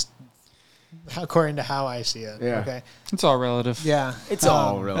 this is just according to how I see it. Yeah, okay, it's all relative. Yeah, it's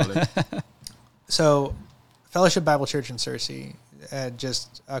all relative. So, Fellowship Bible Church in Searcy had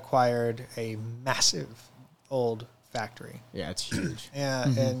just acquired a massive old factory. Yeah, it's huge.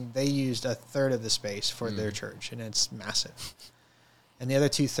 And they used a third of the space for their church, and it's massive. And the other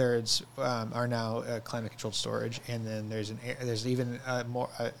 2/3 are now climate-controlled storage, and then there's even more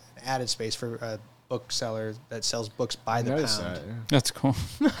added space for a bookseller that sells books by the pound. That, yeah. That's cool.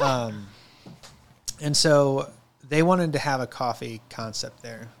 And so they wanted to have a coffee concept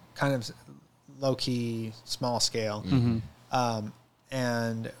there, kind of low-key, small scale.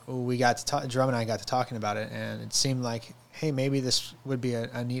 And we got to talk, Drum and I got to talking about it, and it seemed like, hey, maybe this would be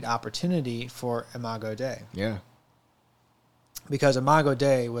a neat opportunity for Imago Day. Yeah. Because Imago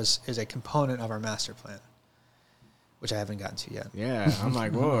Day is a component of our master plan, which I haven't gotten to yet. Yeah, I'm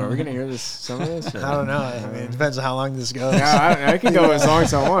like, whoa, are we going to hear some of this? Or? I don't know. I mean, it depends on how long this goes. Yeah, I can go as long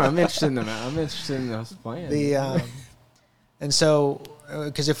as I want. I'm interested in those plans. And so,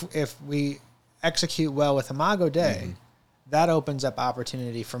 because if we execute well with Imago Day, that opens up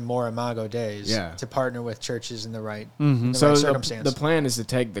opportunity for more Imago Days to partner with churches in the right, right circumstance. The plan is to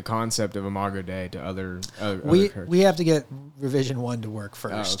take the concept of Imago Day to other churches. We have to get Revision 1 to work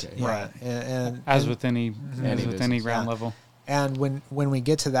first. Oh, okay. Yeah. Right. As with any ground level. And when we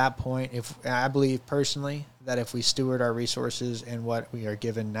get to that point, I believe personally that if we steward our resources and what we are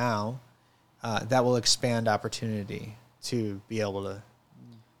given now, that will expand opportunity to be able to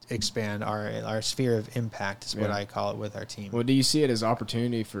expand our sphere of impact is what I call it with our team. Well, do you see it as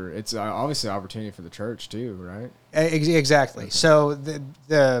opportunity it's obviously opportunity for the church too, right? Exactly. So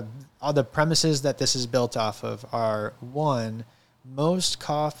all the premises that this is built off of are, one, most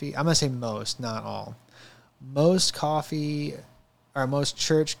coffee, I'm going to say most, not all. Most coffee or most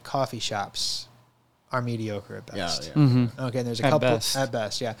church coffee shops are mediocre at best. Yeah. Okay, and there's a couple at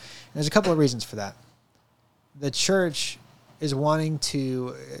best, yeah. And there's a couple of reasons for that. The church is wanting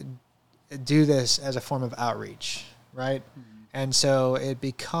to do this as a form of outreach, right? And so it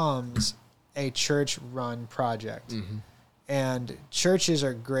becomes a church-run project. And churches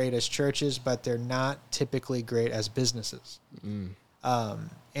are great as churches, but they're not typically great as businesses.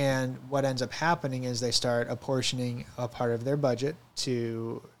 And what ends up happening is they start apportioning a part of their budget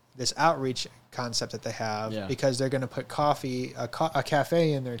to this outreach concept that they have because they're going to put a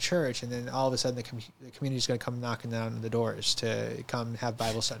cafe in their church, and then all of a sudden the community is going to come knocking down the doors to come have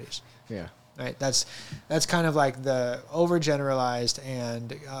Bible studies. Yeah, right. That's kind of like the overgeneralized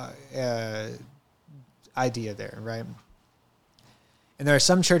and idea there, right? And there are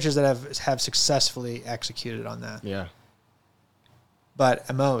some churches that have successfully executed on that. Yeah,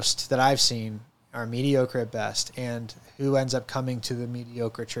 but most that I've seen are mediocre at best, and who ends up coming to the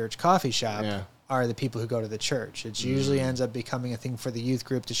mediocre church coffee shop are the people who go to the church. It usually ends up becoming a thing for the youth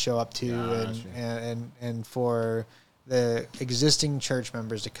group to show up to, and for the existing church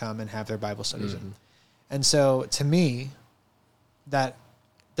members to come and have their Bible studies in. And so, to me, that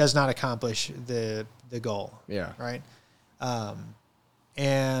does not accomplish the goal. Yeah. Right.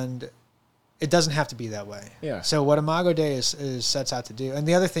 And it doesn't have to be that way. Yeah. So what Imago Day is sets out to do, and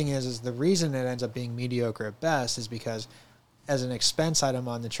the other thing is the reason it ends up being mediocre at best is because as an expense item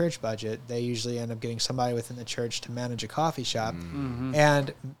on the church budget, they usually end up getting somebody within the church to manage a coffee shop,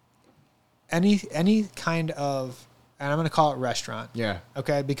 and any kind of, and I'm going to call it restaurant. Yeah.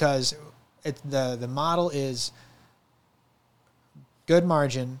 Okay, because the model is good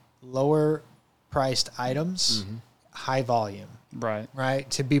margin, lower priced items, high volume. Right.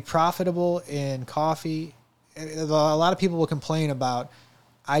 To be profitable in coffee, a lot of people will complain about,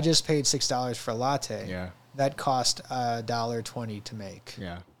 I just paid $6 for a latte. Yeah. That cost $1.20 to make.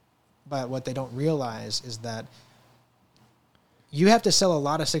 Yeah. But what they don't realize is that you have to sell a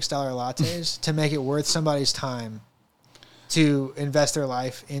lot of $6 lattes to make it worth somebody's time to invest their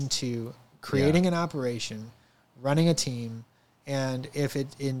life into creating an operation, running a team. And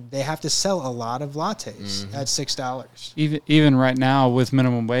they have to sell a lot of lattes at $6. Even right now with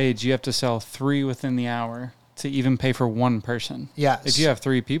minimum wage, you have to sell 3 within the hour to even pay for one person. Yes. If you have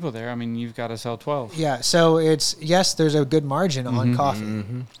 3 people there, I mean, you've got to sell 12. Yeah. So there's a good margin on coffee,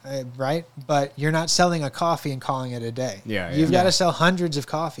 right? But you're not selling a coffee and calling it a day. Yeah. You've got to sell hundreds of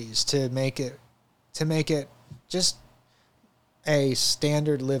coffees to make it just a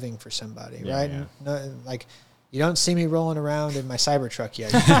standard living for somebody, right? Yeah. No, like. You don't see me rolling around in my Cybertruck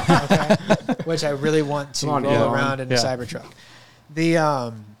yet, okay? Which I really want to roll around in a Cybertruck.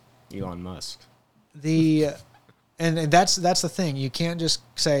 Elon Musk. And that's the thing. You can't just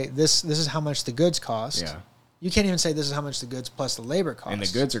say this is how much the goods cost. Yeah. You can't even say this is how much the goods plus the labor cost. And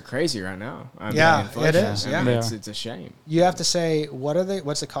the goods are crazy right now. Yeah, inflation. it is. Yeah. It's a shame. You have to say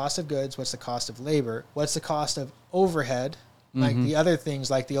what's the cost of goods, what's the cost of labor, what's the cost of overhead, like the other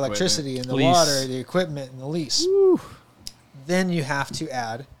things like the electricity and the lease. water, the equipment and the lease. Woo. Then you have to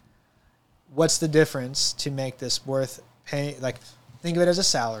add what's the difference to make this worth paying. Like, think of it as a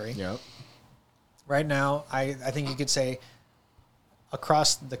salary. Yep. Right now, I think you could say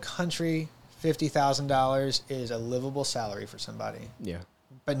across the country, $50,000 is a livable salary for somebody. Yeah.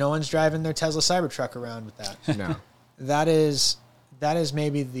 But no one's driving their Tesla Cybertruck around with that. No. That is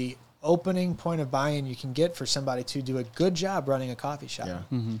maybe the opening point of buy-in you can get for somebody to do a good job running a coffee shop.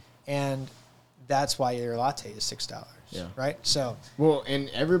 Yeah. And that's why your latte is $6. Yeah. Right? So, Well, and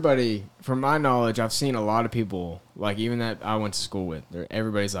everybody, from my knowledge, I've seen a lot of people, like even that I went to school with,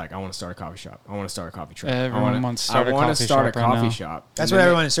 everybody's like, I want to start a coffee shop. I want to start a coffee truck. Everyone wants to start a I want coffee to start a shop right coffee now. shop. that's And what then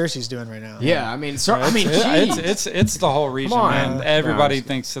everyone in Searcy's doing right now. Yeah, I mean, It's the whole region, on. man. Everybody No,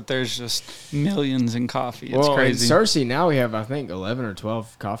 thinks that there's just millions in coffee. It's well, crazy. in Searcy now we have, I think, 11 or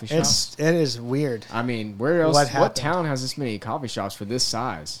 12 coffee shops. It is weird. I mean, where else? What What happened? town has this many coffee shops for this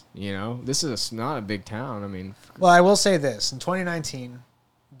size? You know, this is not a big town. I mean, Well, I will say this. In 2019,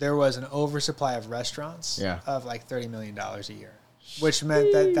 there was an oversupply of restaurants of like $30 million a year, which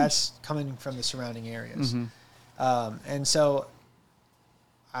meant that's coming from the surrounding areas. And so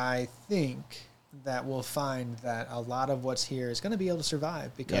I think that we'll find that a lot of what's here is going to be able to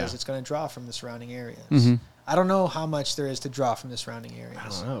survive because it's going to draw from the surrounding areas. I don't know how much there is to draw from the surrounding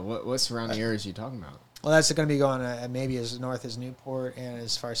areas. I don't know what surrounding areas are you talking about. Well, that's going to be going maybe as north as Newport and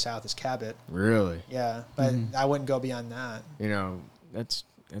as far south as Cabot. Really? Yeah, but I wouldn't go beyond that. You know, that's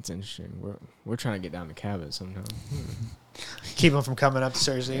interesting. We're trying to get down to Cabot sometime. Keep them from coming up to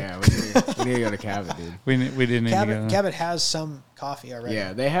Searcy. Yeah, we need to go to Cabot, dude. we didn't need to go. Cabot has some coffee already.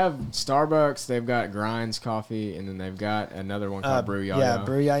 Yeah, they have Starbucks. They've got Grinds Coffee, and then they've got another one called Brew Yaya. Yeah,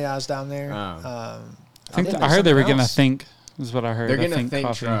 Brew Yaya's down there. Oh. I heard they were getting a Think. Is what I heard. They're getting a Think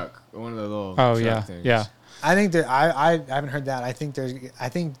coffee. truck. One of the little Oh truck yeah, things. yeah. I think that I haven't heard that. I think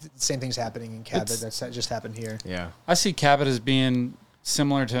the same thing's happening in Cabot. That just happened here. Yeah. I see Cabot as being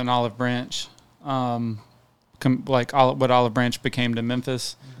similar to an Olive Branch, what Olive Branch became to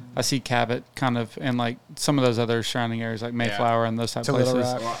Memphis. I see Cabot kind of, and like some of those other surrounding areas like Mayflower and those type of places.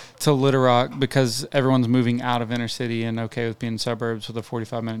 Little Rock. To Little Rock, because everyone's moving out of inner city and okay with being suburbs with a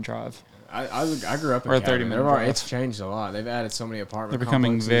 45-minute drive. I grew up in Or a Cabot. 30-minute drive. It's changed a lot. They've added so many apartment They're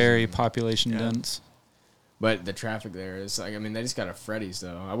becoming complexes very and- population dense. But the traffic there is like, I mean, they just got a Freddy's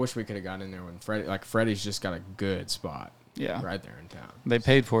though. I wish we could have gotten in there when Freddy's just got a good spot. Yeah. Right there in town. They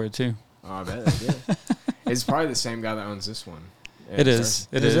paid for it too. Oh, I bet they did. It's probably the same guy that owns this one. It is.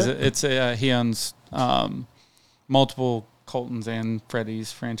 It is. He owns multiple Colton's and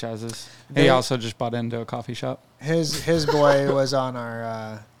Freddy's franchises. He also just bought into a coffee shop. His boy was on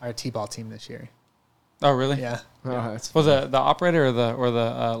our T-ball team this year. Oh, really? Yeah. Oh, that's Was the operator or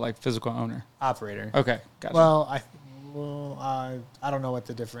the like physical owner? Operator. Okay, gotcha. Well, I don't know what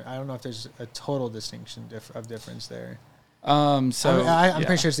the difference. I don't know if there's a total distinction of difference there. I'm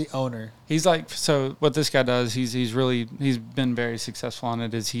pretty sure it's the owner. He's like, so what this guy does, he's been very successful on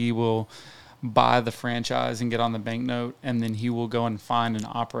it, is he will buy the franchise and get on the banknote, and then he will go and find an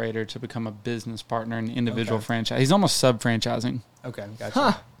operator to become a business partner in individual franchise. He's almost sub-franchising. Okay, gotcha.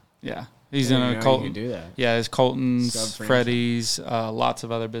 Huh. Yeah. He's in a You Colton. can do that. Yeah, his Colton's, Sub-franchise. Freddy's, lots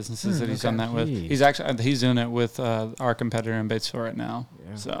of other businesses that he's done that with. Jeez. He's doing it with our competitor in Batesville right now.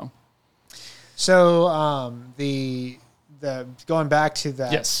 Yeah. So the going back to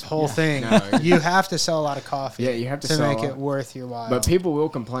that whole thing, you have to sell a lot of coffee. Yeah, you have to to sell make a lot. it worth your while. But people will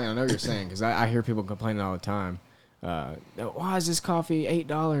complain. I know what you're saying because I hear people complaining all the time. Why is this coffee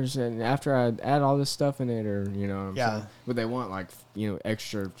 $8? And after I add all this stuff in it, or what I'm saying? But they want like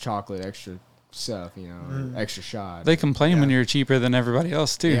extra chocolate, extra stuff, extra shot. They complain when you're cheaper than everybody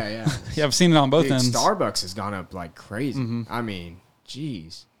else too. Yeah. Yeah, I've seen it on both Dude, ends. Starbucks has gone up like crazy. I mean,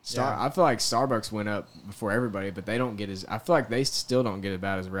 geez. I feel like Starbucks went up before everybody, but they don't get I feel like they still don't get as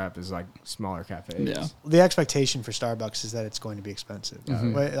bad as rap as like smaller cafes. Yeah. The expectation for Starbucks is that it's going to be expensive.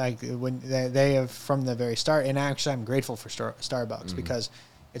 Like when they have from the very start, and actually I'm grateful for Starbucks because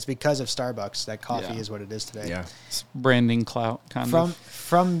it's because of Starbucks that coffee is what it is today. Yeah. It's branding clout kind of.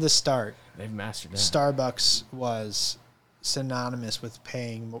 From the start, They've mastered that. Starbucks was synonymous with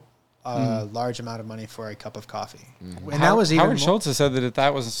paying a large amount of money for a cup of coffee. And that was even Howard Schultz has said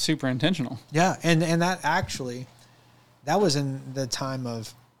that was super intentional. Yeah, and that actually, that was in the time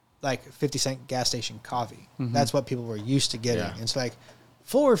of like 50-cent gas station coffee. That's what people were used to getting. Yeah. It's like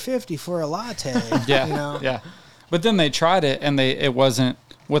 $4.50 for a latte. Yeah, you know? yeah. But then they tried it, and it wasn't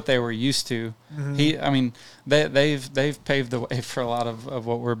what they were used to. They've paved the way for a lot of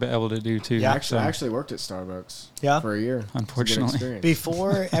what we're able to do too. Yeah, I actually worked at Starbucks. For a year. Unfortunately,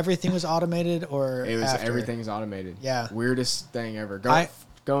 before everything was automated, or it was after? everything's automated. Yeah, weirdest thing ever.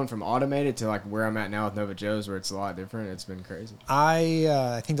 Going from automated to like where I'm at now with Nova Joe's, where it's a lot different. It's been crazy.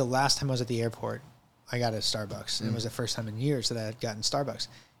 I think the last time I was at the airport, I got a Starbucks. And it was the first time in years that I had gotten Starbucks,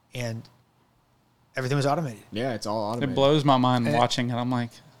 and everything was automated. Yeah, it's all automated. it blows my mind watching it. I'm like,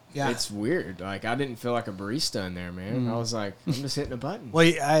 yeah, it's weird. Like I didn't feel like a barista in there, man. I was like, I'm just hitting a button.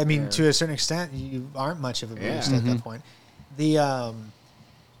 Well, I mean, to a certain extent, you aren't much of a barista at that point. I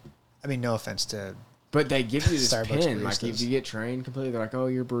mean, no offense to. But they give you this Starbucks pin. baristas. Like if you get trained completely, they're like, "Oh,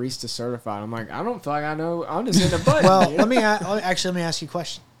 you're barista certified." I'm like, I don't feel like I know. I'm just hitting a button. Well, let me ask you a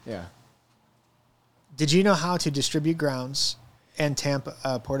question. Yeah. Did you know how to distribute grounds and tamp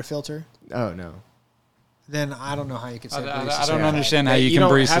a portafilter? Oh no. Then I don't know how you could say barista I don't certified. understand how you can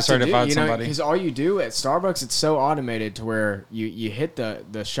don't barista have to certify somebody. Because all you do at Starbucks, it's so automated to where you hit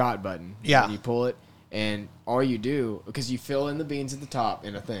the shot button. Yeah. And you pull it, and all you do, because you fill in the beans at the top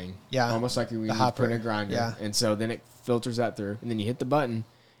in a thing. Yeah. Almost like you hopper. put in a grinder. Yeah. And so then it filters that through, and then you hit the button,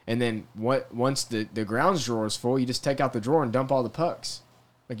 and then once the grounds drawer is full, you just take out the drawer and dump all the pucks.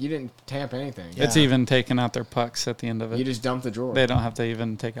 Like you didn't tamp anything. It's even taking out their pucks at the end of it. You just dump the drawer. They don't have to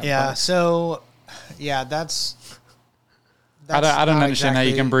even take out pucks. So, yeah, that's I don't not understand how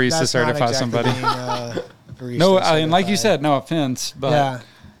you can barista that's not certify exactly somebody. being, barista No, I mean, like you certified. said, no offense, but Yeah.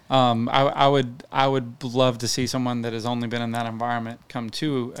 I would love to see someone that has only been in that environment come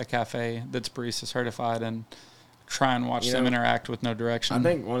to a cafe that's barista certified and try and watch them interact with no direction. I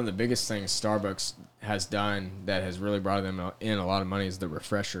think one of the biggest things Starbucks has done that has really brought them in a lot of money is the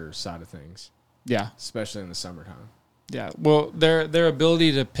refresher side of things. Yeah. Especially in the summertime. Yeah. Well, their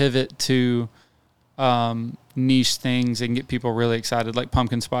ability to pivot to niche things and get people really excited, like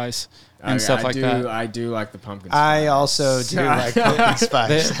pumpkin spice and stuff like that. I do like the pumpkin spice. I also do like pumpkin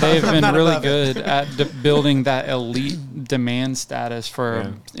spice. They've been Not really above good at building that elite demand status for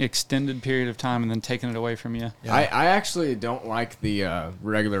an extended period of time and then taking it away from you. Yeah. I actually don't like the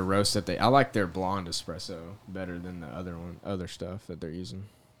regular roast I like their blonde espresso better than the other stuff that they're using.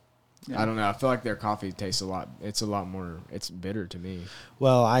 Yeah. I don't know. I feel like their coffee tastes it's a lot more, it's bitter to me.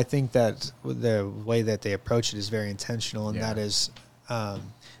 Well, I think that the way that they approach it is very intentional, and that is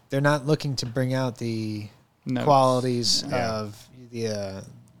they're not looking to bring out the qualities of the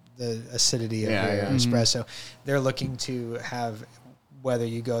acidity of their espresso. They're looking to have, whether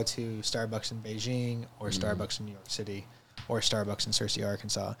you go to Starbucks in Beijing or Starbucks in New York City or Starbucks in Searcy,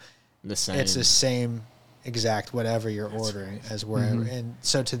 Arkansas, it's the same exact whatever you're ordering as wherever. And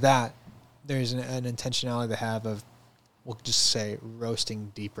so to that, there's an intentionality they have of, we'll just say,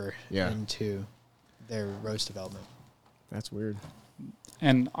 roasting deeper into their roast development. That's weird.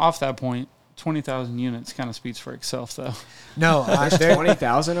 And off that point, 20,000 units kind of speaks for itself, though. No, there's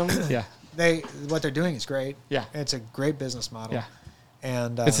 20,000 of them? Yeah. What they're doing is great. Yeah. It's a great business model. Yeah.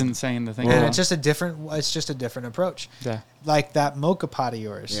 And it's insane to think and about. it's just a different approach. Yeah. Like that mocha pot of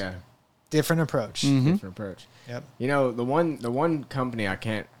yours. Yeah. Different approach. Mm-hmm. Different approach. Yep. You know, the one company I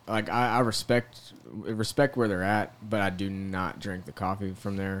can't, like, I respect where they're at, but I do not drink the coffee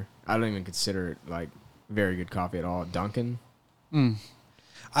from there. I don't even consider it like very good coffee at all. Dunkin'.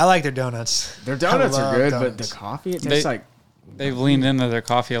 I like their donuts. Their donuts are good, donuts. but the coffee, it tastes like. They've leaned into their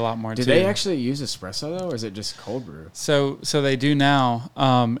coffee a lot more, too. Do they actually use espresso, though, or is it just cold brew? So they do now,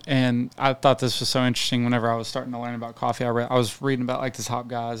 and I thought this was so interesting whenever I was starting to learn about coffee. I was reading about, like, the top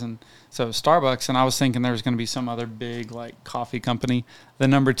guys, and so Starbucks, and I was thinking there was going to be some other big, like, coffee company. The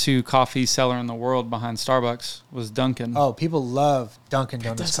number 2 coffee seller in the world behind Starbucks was Dunkin'. Oh, people love Dunkin'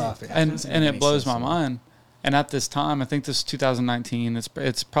 Donuts coffee. And it blows my mind. And at this time, I think this is 2019,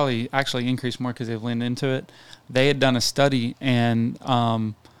 it's probably actually increased more because they've leaned into it. They had done a study, and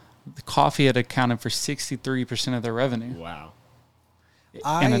the coffee had accounted for 63% of their revenue. Wow.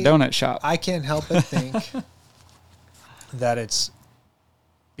 In a donut shop. I can't help but think that it's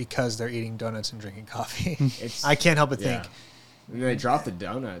because they're eating donuts and drinking coffee. I can't help but think. And they dropped the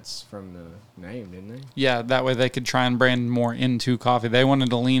donuts from the name, didn't they? Yeah, that way they could try and brand more into coffee. They wanted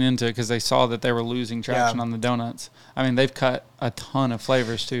to lean into it because they saw that they were losing traction on the donuts. I mean, they've cut a ton of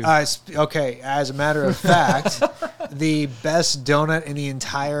flavors, too. Okay, as a matter of fact, the best donut in the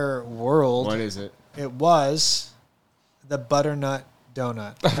entire world. What is it? It was the butternut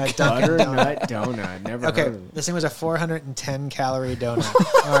donut. Butternut donut. Never heard of it. This thing was a 410-calorie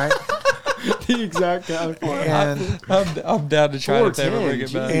donut. All right. The exact California. And I'm down to try it if they ever bring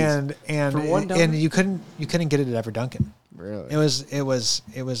it back. And you couldn't get it at ever Dunkin'. Really? It was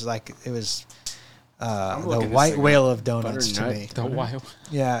the white whale of donuts to me. The wild.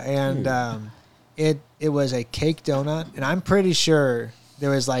 Yeah, and it was a cake donut, and I'm pretty sure there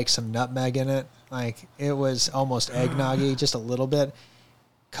was like some nutmeg in it. Like it was almost eggnoggy, just a little bit.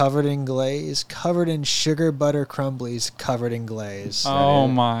 Covered in glaze, covered in sugar butter crumblies, covered in glaze. Oh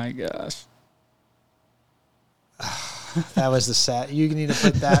my gosh. That was the sad. You need to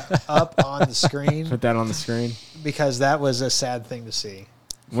put that up on the screen. Put that on the screen. Because that was a sad thing to see.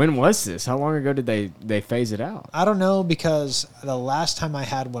 When was this? How long ago did they phase it out? I don't know, because the last time I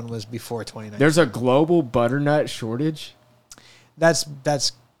had one was before 2019. There's a global butternut shortage? That's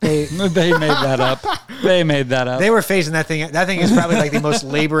They made that up. They made that up. They were phasing that thing. That thing is probably like the most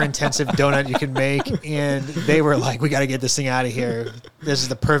labor-intensive donut you can make, and they were like, "We got to get this thing out of here. This is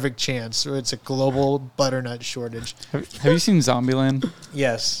the perfect chance." It's a global butternut shortage. Have you seen Zombieland?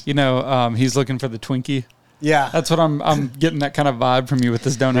 Yes. You know, he's looking for the Twinkie. Yeah. That's what I'm getting that kind of vibe from you with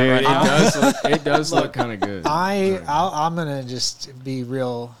this donut right now. It does look kind of good. I'm gonna just be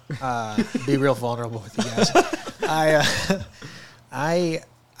real vulnerable with you guys.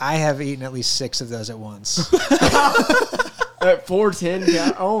 I have eaten at least 6 of those at once. At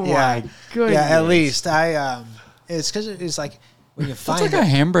 410? Oh my goodness. Yeah, at least it's because it's like when you find It's like a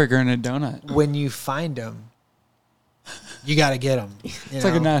hamburger and a donut. when you find them, you got to get them. It's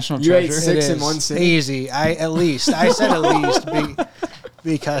like a national You ate treasure. 6 in one sitting? Easy. I said at least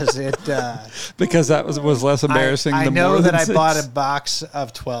because it. Because that was less embarrassing. I than know more that than I 6. bought a box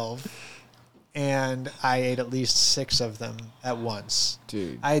of 12, and I ate at least 6 of them at once.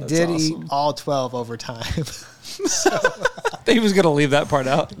 Dude, I that's did awesome. eat all 12 over time. I think he was gonna leave that part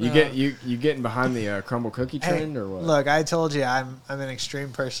out. You getting behind the crumble cookie trend or what? Look, I told you I'm an extreme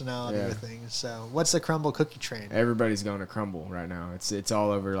personality Yeah. with things. So, what's the crumble cookie train? Everybody's going to crumble right now. It's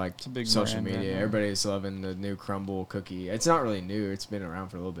all over like a big social brand right media. now. Everybody's loving the new crumble cookie. It's not really new. It's been around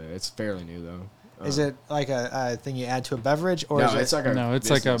for a little bit. It's fairly new though. Is it like a thing you add to a beverage, or No, is it? it's like a No, it's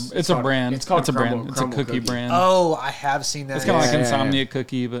business. like a brand. It's called a brand. crumble- It's a crumble cookie brand. Oh, I have seen that. It's kind of like Yeah, insomnia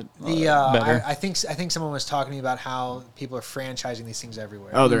cookie, but better. I think someone was talking to me about how people are franchising these things everywhere.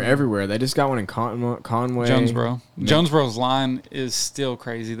 Oh, they're everywhere. They just got one in Conway. Jonesboro. Jonesboro's line is still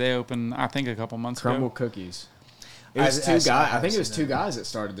crazy. They opened, I think, a couple months Crumble ago. cookies. It was I two guys. I haven't think it was seen two that. guys that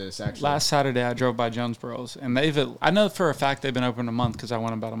started this actually. Last Saturday, I drove by Jonesboro's, and I know for a fact they've been open a month because I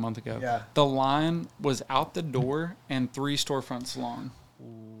went about a month ago. Yeah. The line was out the door and 3 storefronts long.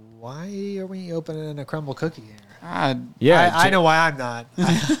 Why are we opening a crumble cookie here? Yeah, I know why I'm not.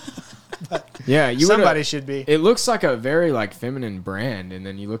 Yeah, Somebody should be. It looks like a very like feminine brand, and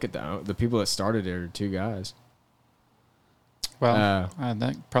then you look at the people that started it are 2 guys. Well,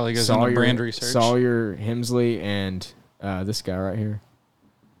 that probably goes into brand research. Sawyer Hemsley and this guy right here.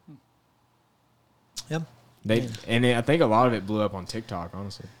 Yep. I think a lot of it blew up on TikTok.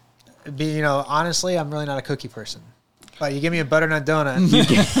 Honestly, Honestly, I'm really not a cookie person. But you give me a butternut donut,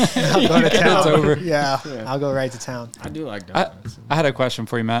 I'll go to town. It's over. Yeah, I'll go right to town. I do like donuts. I had a question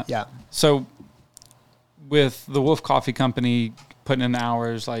for you, Matt. Yeah. So, with the Wolf Coffee Company putting in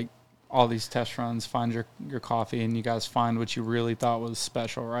hours, like all these test runs, find your coffee, and you guys find what you really thought was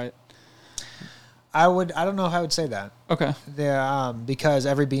special, right? I don't know if I would say that. Okay. Because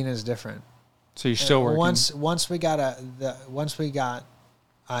every bean is different. So you're still working. Once we got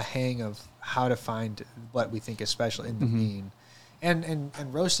a hang of how to find what we think is special in the bean,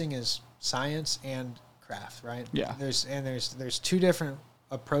 and roasting is science and craft, right? Yeah. There's 2 different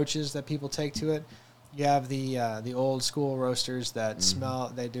approaches that people take to it. You have the old school roasters that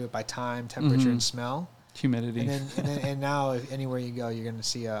smell. They do it by time, temperature, and smell. Humidity. And now anywhere you go, you're going to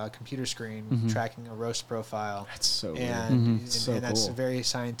see a computer screen tracking a roast profile. That's so and so that's a cool. very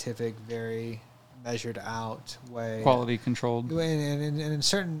scientific, very measured out way. Quality controlled. And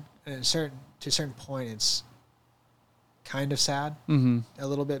to a certain point, it's kind of sad a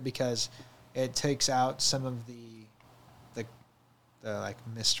little bit because it takes out some of the like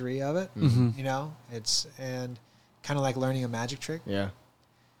mystery of it. It's and kind of like learning a magic trick. Yeah.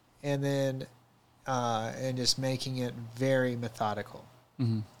 And then and just making it very methodical.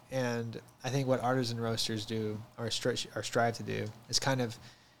 And I think what artisan roasters do or strive to do is kind of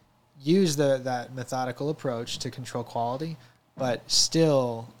use that methodical approach to control quality, but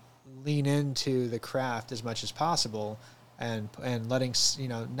still lean into the craft as much as possible, and letting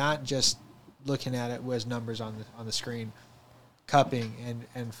not just looking at it as numbers on the screen, cupping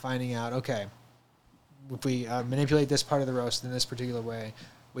and finding out, okay, if we manipulate this part of the roast in this particular way,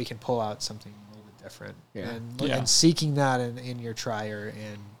 we can pull out something a little bit different. Yeah. And seeking that in your trier,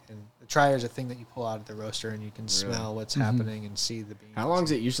 and the trier is a thing that you pull out of the roaster, and you can smell what's happening and see the beans. How long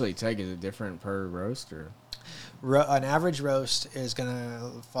does it usually take? Is it different per roast or? An average roast is going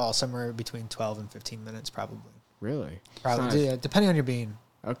to fall somewhere between 12 and 15 minutes, probably. Really? Probably, yeah, depending on your bean.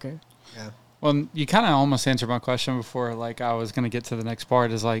 Okay. Yeah. Well, you kind of almost answered my question before, like I was going to get to the next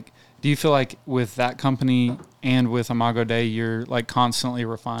part is like, do you feel like with that company and with Imago Day, you're like constantly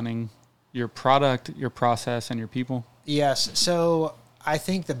refining your product, your process, and your people? Yes. So I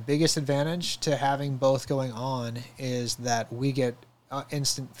think the biggest advantage to having both going on is that we get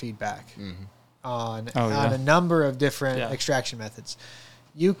instant feedback on a number of different extraction methods.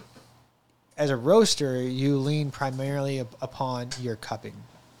 You, as a roaster, you lean primarily upon your cupping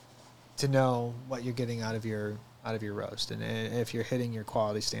to know what you're getting out of your roast and if you're hitting your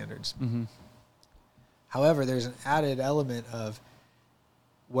quality standards. Mm-hmm. However, there's an added element of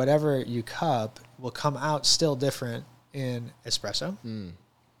whatever you cup will come out still different in espresso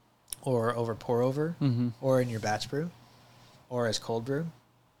or over pour over or in your batch brew or as cold brew.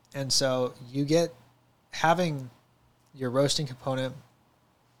 And so you get having your roasting component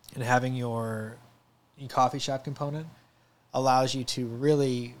and having your coffee shop component allows you to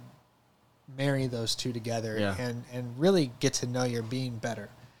really marry those two together and really get to know your bean better.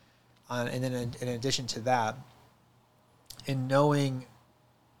 And then in addition to that, in knowing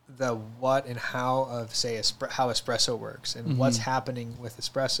the what and how of, say, how espresso works and what's happening with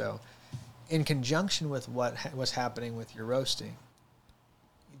espresso in conjunction with what's happening with your roasting,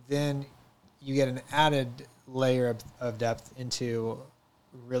 then you get an added layer of depth into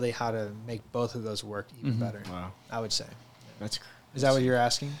really how to make both of those work even better. Wow. I would say. That's Is that what you're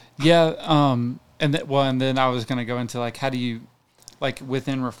asking? Yeah. And then I was going to go into like, how do you, like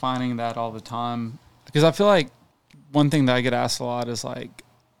within refining that all the time? Because I feel like one thing that I get asked a lot is like,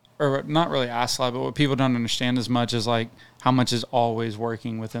 or not really asked a lot, but what people don't understand as much is like how much is always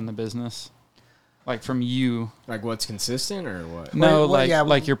working within the business. Like from you. like what's consistent or what? No,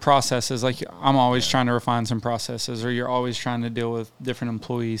 like your processes. Like I'm always trying to refine some processes, or you're always trying to deal with different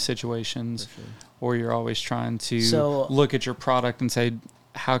employee situations, or you're always trying to look at your product and say,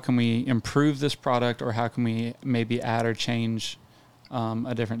 how can we improve this product, or how can we maybe add or change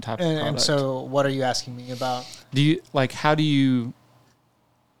a different type of product? And so what are you asking me about? Do you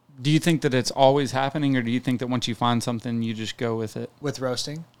think that it's always happening, or do you think that once you find something, you just go with it? With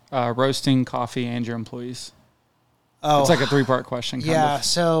roasting? Roasting, coffee, and your employees. Oh, it's like a 3-part question. Kind of.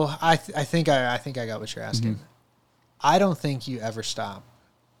 So I think I got what you're asking. I don't think you ever stop.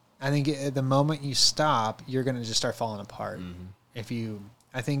 I think at the moment you stop, you're going to just start falling apart. I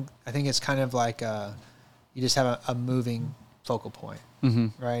think it's kind of like you just have a moving focal point,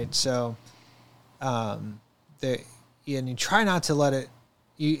 right? So, and you try not to let it.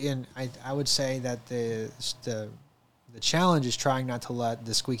 I would say that the challenge is trying not to let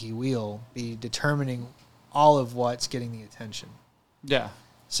the squeaky wheel be determining all of what's getting the attention. Yeah.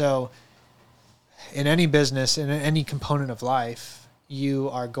 So in any business, in any component of life, you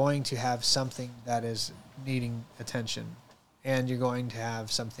are going to have something that is needing attention. And you're going to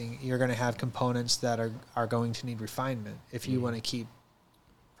have components that are going to need refinement if you want to keep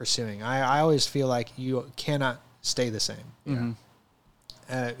pursuing. I always feel like you cannot stay the same.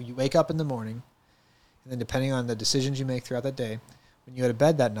 You wake up in the morning, and then depending on the decisions you make throughout the day, when you go to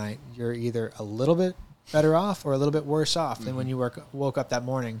bed that night, you're either a little bit better off or a little bit worse off than when you woke up that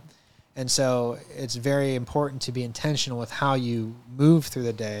morning. And so it's very important to be intentional with how you move through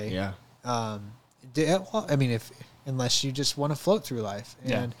the day. Yeah. Well, I mean, unless you just want to float through life.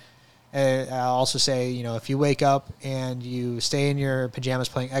 And I'll also say, if you wake up and you stay in your pajamas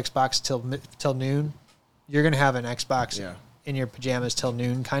playing Xbox till noon, you're going to have an Xbox in your pajamas till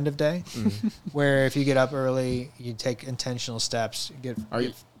noon kind of day. Where if you get up early, you take intentional steps. Do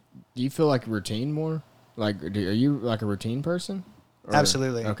you feel like routine more? Like, are you like a routine person? Or?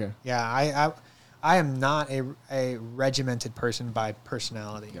 Absolutely. Okay. Yeah, I am not a regimented person by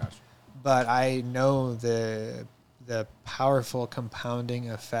personality. Gotcha. But I know the powerful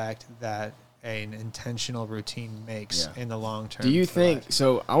compounding effect that an intentional routine makes in the long term. Do you think,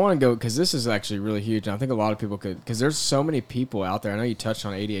 so I want to go, because this is actually really huge, and I think a lot of people could, because there's so many people out there. I know you touched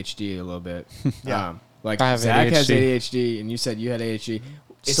on ADHD a little bit. Like Zach has ADHD, and you said you had ADHD.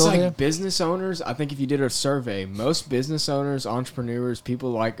 It's Still like do? business owners. I think if you did a survey, most business owners, entrepreneurs,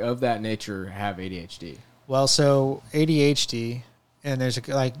 people like of that nature have ADHD. Well, so ADHD, and there's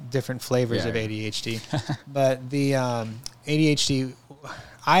like different flavors of ADHD, but the ADHD,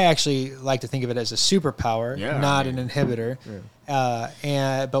 I actually like to think of it as a superpower, not an inhibitor.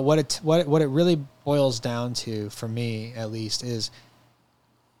 But what it really boils down to, for me at least, is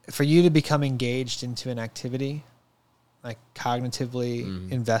for you to become engaged into an activity, like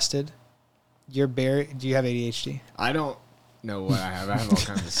cognitively invested. Do you have ADHD? I don't. know what I have. I have all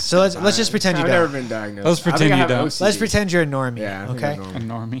kinds of So stuff. let's just pretend you I've don't. never been diagnosed. Let's pretend I think I you have don't. OCD. Let's pretend you're a normie. Yeah. I think Okay. I'm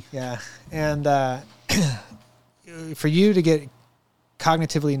normal. A normie. Yeah. And for you to get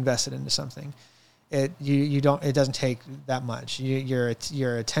cognitively invested into something, it doesn't take that much.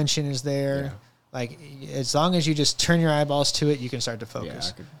 Your attention is there. Yeah. Like as long as you just turn your eyeballs to it, you can start to focus. Yeah,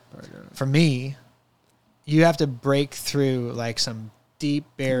 I could probably do it. For me, you have to break through like some deep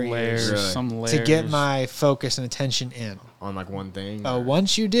barriers Really? Some layers. to get my focus and attention in. On like one thing.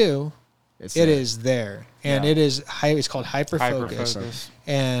 Once you do, it is there, and Yeah. it's called hyperfocus, Hyperfocus.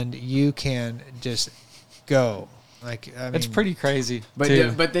 and you can just go. Like I mean, It's pretty crazy. But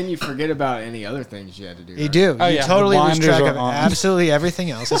too. but then you forget about any other things you had to do. You right? do. Oh, You yeah, the totally lose blinders track are of on. absolutely everything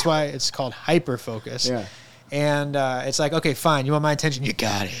else. That's why it's called hyperfocus. Yeah. And it's like, okay, fine. You want my attention? You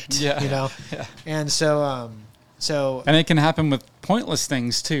got it. Yeah. You know. Yeah. And so And it can happen with pointless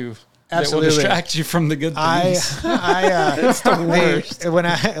things too. Absolutely. That will distract you from the good things. it's the worst. When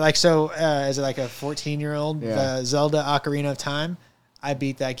I like as like a 14-year-old, Yeah. Zelda Ocarina of Time, I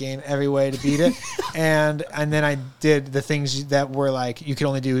beat that game every way to beat it, and then I did the things that were like you could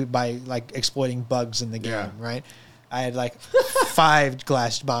only do by like exploiting bugs in the game, Yeah. right? I had like 5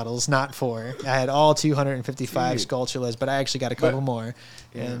 glass bottles, not 4. I had all 255 Dude. Skulltulas, but I actually got a couple more.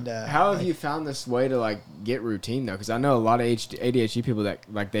 Yeah. And how have you found this way to like get routine though? Because I know a lot of ADHD people that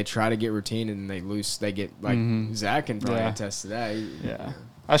like they try to get routine and they get like Zach can probably Yeah. attest to that. Yeah.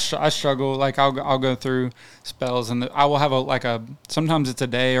 I struggle. Like I'll go through spells and I will have sometimes it's a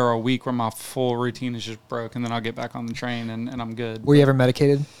day or a week where my full routine is just broke, and then I'll get back on the train and I'm good. were you ever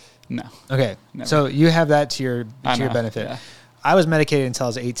medicated? No. Okay, Never. so you have that to your I know, benefit. yeah. I was medicated until I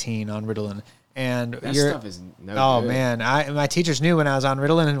was 18 on Ritalin, and That stuff is no oh good. man, my teachers knew when I was on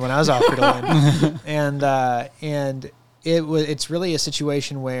Ritalin and when I was off Ritalin, and it's really a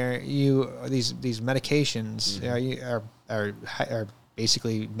situation where these medications are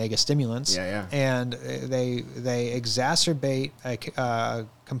basically mega stimulants, Yeah. and they exacerbate a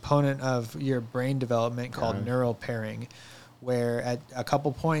component of your brain development called neural pairing, where at a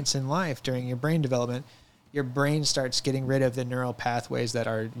couple points in life during your brain development, your brain starts getting rid of the neural pathways that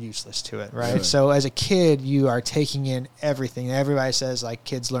are useless to it, right? Really? So as a kid, you are taking in everything. Everybody says like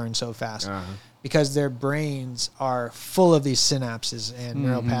kids learn so fast because their brains are full of these synapses and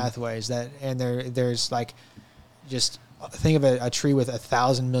neural pathways there's like just think of a tree with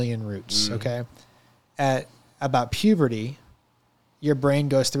 1,000 million roots. Okay, at about puberty, your brain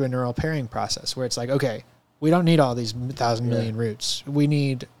goes through a neural pairing process where it's like, okay, we don't need all these 1,000 million roots. We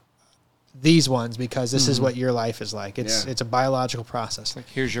need these ones because this is what your life is like. It's a biological process. Like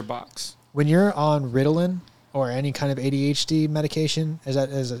here's your box. When you're on Ritalin or any kind of ADHD medication, as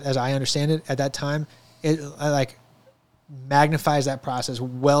I understand it, at that time, it like magnifies that process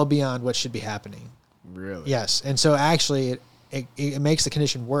well beyond what should be happening. Really? Yes, and so actually, it makes the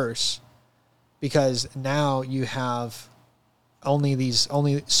condition worse because now you have only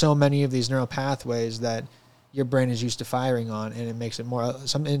so many of these neural pathways that your brain is used to firing on, and it makes it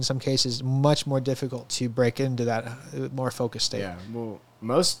in some cases much more difficult to break into that more focused state. Yeah. Well,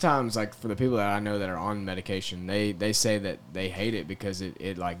 most times, like for the people that I know that are on medication, they say that they hate it because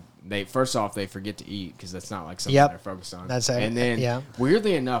it like they first off they forget to eat because that's not like something they're focused on. That's it. And then Yeah.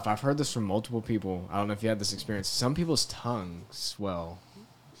 weirdly enough, I've heard this from multiple people. I don't know if you had this experience. Some people's tongues swell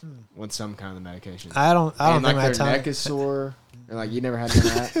with some kind of medication. I don't and think like my their tongue. neck is sore. And like you never had none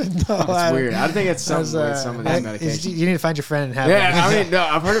of that. No, That's weird. I think it's something with some of these medications. You need to find your friend and have Yeah, I mean, no,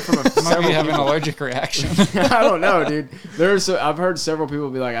 I've heard it from Might several be having an people. allergic reaction. I don't know, dude. I've heard several people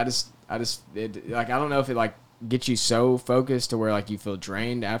be like, I don't know if it like gets you so focused to where like you feel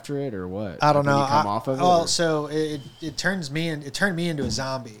drained after it or what. I don't Like, know. when you come off of it. Oh, or- so it turned me into a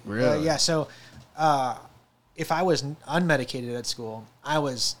zombie. Really? Yeah. So, if I was unmedicated at school, I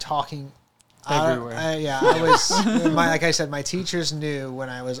was talking Everywhere. I was. Like I said, my teachers knew when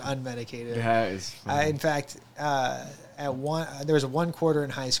I was unmedicated. That is funny. In fact, there was one quarter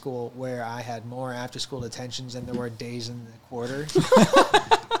in high school where I had more after school detentions than there were days in the quarter.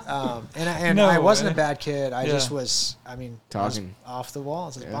 And No I wasn't way. a bad kid. I Yeah. just was. I was Talking. off the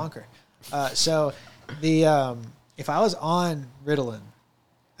walls. It's Yeah. bonker. So if I was on Ritalin,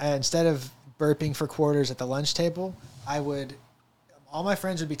 instead of burping for quarters at the lunch table, all my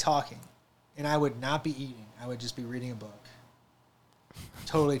friends would be talking, and I would not be eating. I would just be reading a book.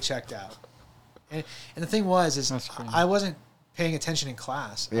 Totally checked out. And the thing was, That's crazy. I wasn't paying attention in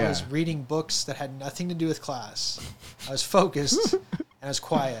class. I Yeah. was reading books that had nothing to do with class. I was focused and I was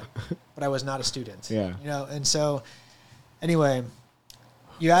quiet, but I was not a student. Yeah. And so anyway,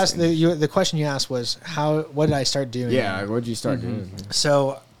 you asked the question you asked was what did I start doing? Yeah, what'd you start doing?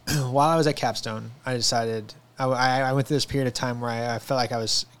 So while I was at Capstone, I decided I went through this period of time where I felt like I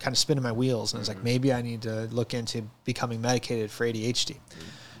was kind of spinning my wheels, and I was like, maybe I need to look into becoming medicated for ADHD.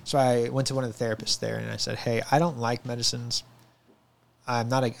 So I went to one of the therapists there, and I said, hey, I don't like medicines. I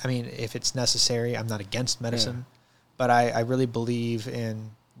mean, if it's necessary, I'm not against medicine, but I really believe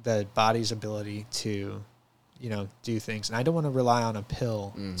in the body's ability to, do things. And I don't want to rely on a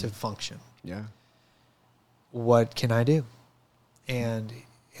pill to function. Yeah. What can I do? And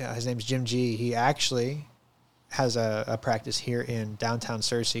his name's Jim G. He actually has a practice here in downtown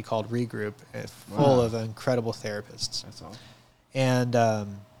Searcy called Regroup, full of incredible therapists. That's all.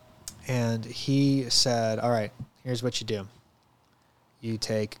 And he said, all right, here's what you do. You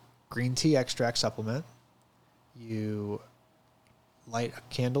take green tea extract supplement, you light a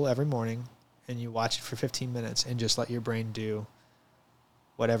candle every morning, and you watch it for 15 minutes and just let your brain do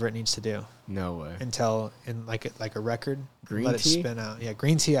whatever it needs to do. No way. Until, in like a record, Green let tea? it spin out. Yeah,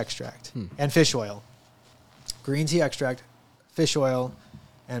 green tea extract and fish oil. Green tea extract, fish oil,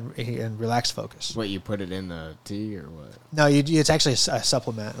 and relaxed focus. What, you put it in the tea or what? No, it's actually a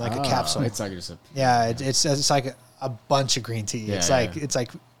supplement, like a capsule. It's like just a... Yeah, it's like a bunch of green tea. It's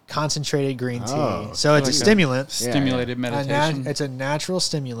like concentrated green tea. Oh. So it's a stimulant. Stimulated meditation. It's a natural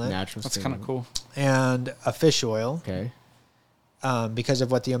stimulant. That's kind of cool. And a fish oil. Okay. Because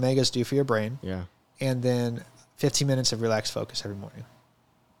of what the omegas do for your brain. Yeah. And then 15 minutes of relaxed focus every morning.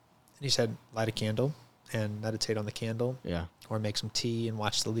 And he said, light a candle and meditate on the candle. Yeah. Or make some tea and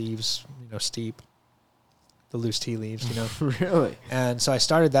watch the leaves, steep. The loose tea leaves, Really? And so I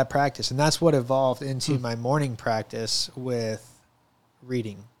started that practice, and that's what evolved into my morning practice with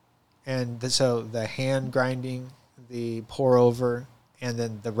reading. And so the hand grinding, the pour over, and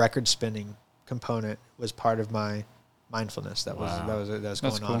then the record spinning component was part of my mindfulness that was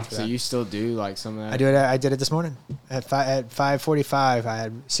going on. For so that. you still do like some of that? I did it this morning at 5:45. I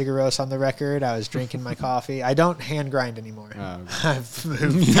had cigaros on the record. I was drinking my coffee. I don't hand grind anymore. Oh, okay. I've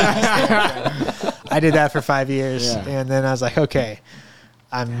moved past I did that for 5 years, and then I was like, okay,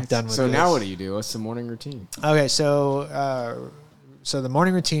 I'm done with this. So now what do you do? What's the morning routine? Okay, so the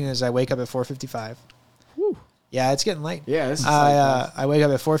morning routine is I wake up at 4:55. Whew. Yeah, it's getting late. Yeah, this is I wake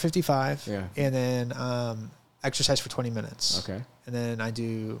up at 4:55. Yeah. And then exercise for 20 minutes. Okay. And then I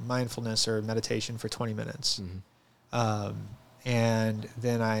do mindfulness or meditation for 20 minutes. Mm-hmm. And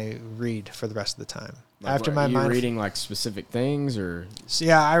then I read for the rest of the time. Like After what, my reading like specific things or? So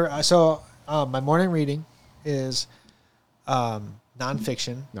yeah, my morning reading is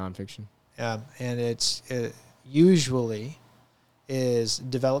nonfiction. Nonfiction. And it usually is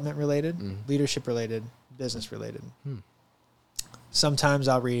development related, leadership related, business related. Sometimes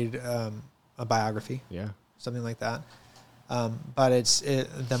I'll read a biography. Yeah. Something like that. But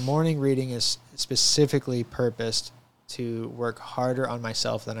the morning reading is specifically purposed to work harder on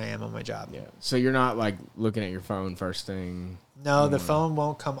myself than I am on my job. Yeah. So you're not like looking at your phone first thing? No, the phone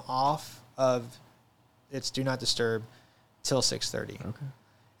won't come off of its do not disturb till 6:30. Okay.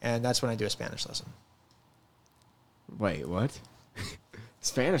 And that's when I do a Spanish lesson. Wait, what?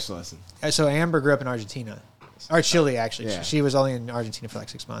 Spanish lesson? So Amber grew up in Argentina. Or Chile, actually. Yeah. She was only in Argentina for like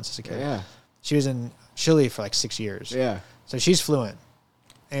 6 months as a kid. Yeah. She was in Chile for like 6 years. Yeah. So she's fluent.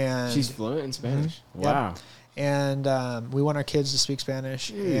 And She's fluent in Spanish? Yep. Wow. And we want our kids to speak Spanish.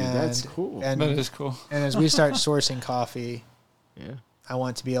 Dude, that's cool. And, That is cool. And as we start sourcing coffee, Yeah. I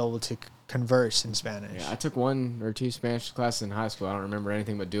want to be able to converse in Spanish. Yeah, I took 1 or 2 Spanish classes in high school. I don't remember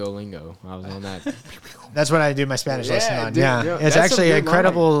anything but Duolingo. I was on that. That's what I do my Spanish lesson on. Dude, yeah, that's it's actually a good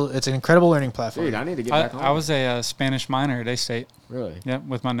incredible. It's an incredible learning platform. Dude, I need to get back on. I was a Spanish minor at A-State. Really? Yep,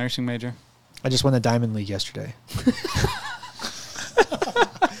 with my nursing major. I just won the Diamond League yesterday.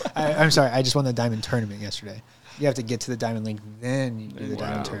 I'm sorry, I just won the Diamond Tournament yesterday. You have to get to the Diamond League, then you do the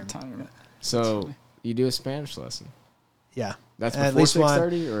Diamond Tournament. So you do a Spanish lesson? Yeah. That's At before least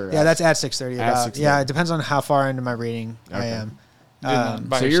 6:30? Or yeah, that's at 6:30. At 6:30. Yeah, it depends on how far into my reading I Okay. am.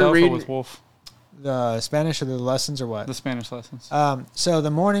 By so yourself you're or reading with Wolf? The Spanish or the lessons or what? The Spanish lessons. So the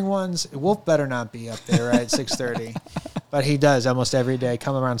morning ones, Wolf better not be up there right at 6:30, but he does almost every day.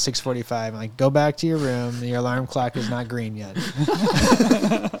 Come around 6:45, like go back to your room. Your alarm clock is not green yet.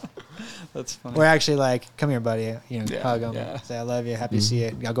 That's funny. We're actually like, come here, buddy. Hug him, yeah. say I love you, happy to see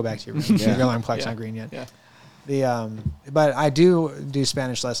you. I'll go back to your room. Yeah. Your alarm clock's Yeah. not green yet. Yeah. But I do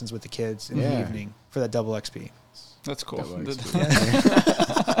Spanish lessons with the kids in the Yeah. evening for that double XP. That's cool.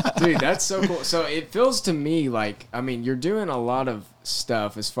 Dude, that's so cool. So it feels to me like, I mean, you're doing a lot of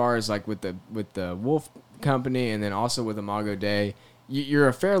stuff as far as like with the Wolf Company and then also with Imago Day. you're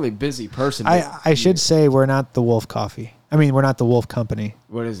a fairly busy person. I should say we're not the Wolf Coffee. I mean, we're not the Wolf Company.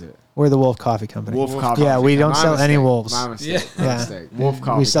 What is it? We're the Wolf Coffee Company. Wolf Coffee. Yeah, we don't My sell any mistake. wolves. My mistake. Yeah. My mistake. Wolf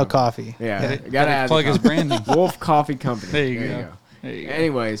Coffee. We sell Company. coffee. Yeah, Gotta gotta add plug his branding. Wolf Coffee Company. There you go. There you go.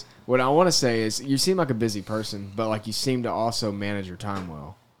 Anyways, what I want to say is, you seem like a busy person, but like you seem to also manage your time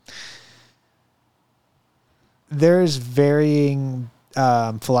well. There's varying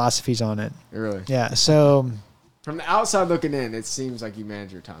philosophies on it. Really? Yeah. So, From the outside looking in, it seems like you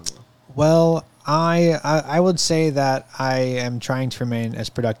manage your time well. well, I would say that I am trying to remain as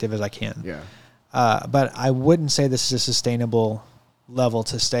productive as I can. Yeah. But I wouldn't say this is a sustainable level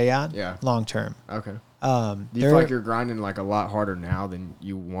to stay at long term. Okay. Do you feel like you're grinding like a lot harder now than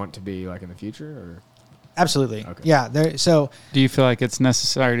you want to be like in the future, or? Absolutely. Okay. Yeah. So Do you feel like it's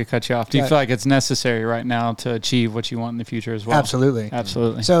necessary to cut you off? Do you feel like it's necessary right now to achieve what you want in the future as well? absolutely.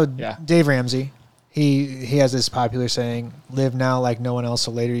 Absolutely. So Yeah. Dave Ramsey, he has this popular saying, "Live now like no one else,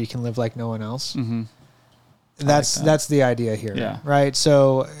 so later you can live like no one else." Mm-hmm. That's the idea here, Yeah. right?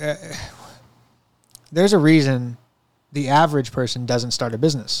 So there's a reason the average person doesn't start a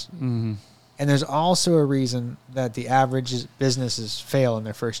business, Mm-hmm. and there's also a reason that the average businesses fail in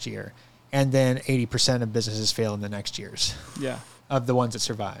their first year, and then 80% of businesses fail in the next years Yeah. of the ones that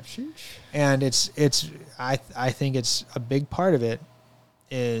survive. And I think it's a big part of it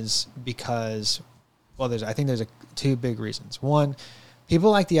is because, well, I think there's two big reasons. One,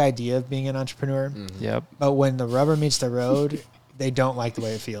 people like the idea of being an entrepreneur, Yep. but when the rubber meets the road, they don't like the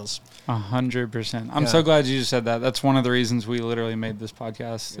way it feels. 100%. I'm Yeah. so glad you just said that. That's one of the reasons we literally made this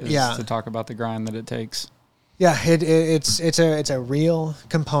podcast is Yeah. to talk about the grind that it takes. Yeah, it's a real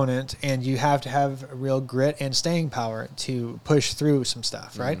component, and you have to have a real grit and staying power to push through some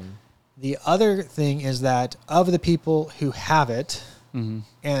stuff, right? The other thing is that of the people who have it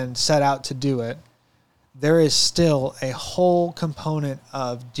and set out to do it, there is still a whole component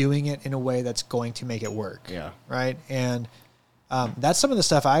of doing it in a way that's going to make it work. Yeah. Right. And that's some of the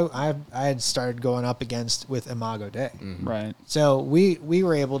stuff I had started going up against with Imago Day. Right. So we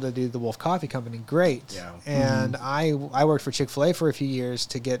were able to do the Wolf Coffee Company great. Yeah. And I worked for Chick-fil-A for a few years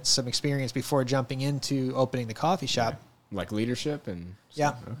to get some experience before jumping into opening the coffee shop. Like leadership and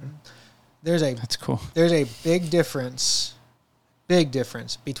Yeah. stuff? Okay. That's cool. There's a big difference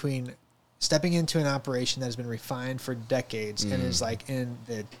between stepping into an operation that has been refined for decades and is like in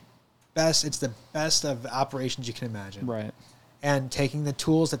the best, it's the best of operations you can imagine. Right. And taking the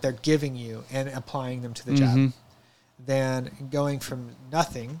tools that they're giving you and applying them to the job. Then going from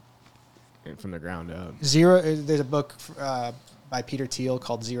nothing, And from the ground up. zero. There's a book by Peter Thiel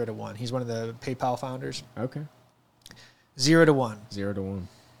called 0 to 1. He's one of the PayPal founders. Okay. 0 to 1. 0 to 1.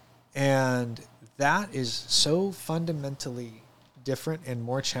 And that is so fundamentally different and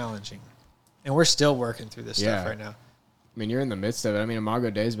more challenging. And we're still working through this stuff right now. I mean, you're in the midst of it. I mean, Imago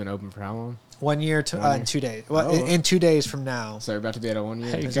Day's been open for how long? 1 year to in 2 days. Well, Oh. in 2 days from now. So you're about to be at a 1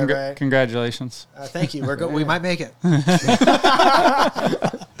 year? Hey, Is that right? congratulations. Thank you. We might make it.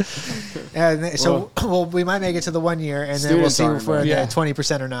 And so we might make it to the 1 year, and then we'll Students see aren't if we're involved. at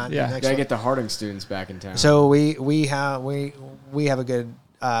 20% or not. Yeah. the next Gotta one. get the Harding students back in town. So we have a good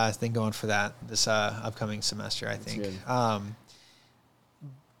thing going for that this upcoming semester, I think. good.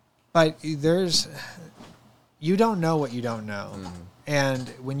 But you don't know what you don't know, and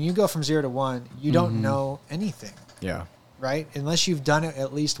when you go from 0 to 1, you don't know anything, yeah. right? Unless you've done it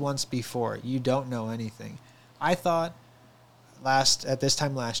at least once before, you don't know anything. I thought at this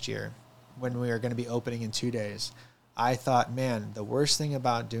time last year, when we were going to be opening in 2 days, I thought, man, the worst thing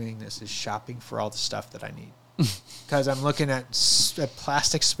about doing this is shopping for all the stuff that I need. Because I'm looking at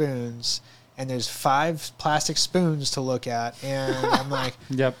plastic spoons, and there's 5 plastic spoons to look at, and I'm like,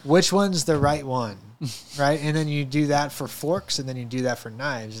 Yep. which one's the right one? Right? And then you do that for forks, and then you do that for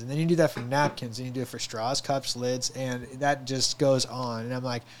knives, and then you do that for napkins, and you do it for straws, cups, lids, and that just goes on. And I'm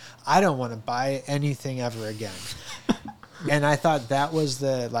like, I don't want to buy anything ever again. And I thought that was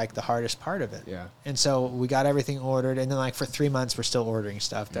the hardest part of it. Yeah. And so we got everything ordered, and then like for 3 months we're still ordering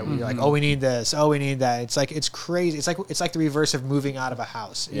stuff that we're like, oh, we need this, oh, we need that. It's crazy. It's like the reverse of moving out of a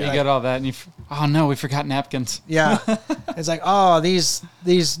house. You Like, get all that, and oh no, we forgot napkins. yeah. It's like, oh, these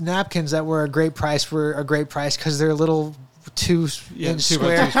napkins that were a great price because they're little 2-inch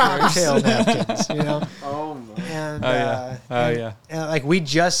square cocktail napkins, you know. Oh, my. And yeah. and like we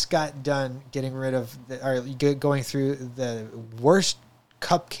just got done getting rid of going through the worst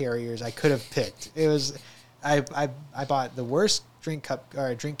cup carriers I could have picked. It was I bought the worst drink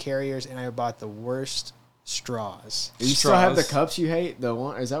carriers, and I bought the worst straws. You still have the cups you hate? The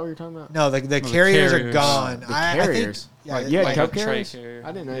one, is that what you're talking about? No, the carriers are gone. The carriers? I think, you had like cup a tray carriers? carrier.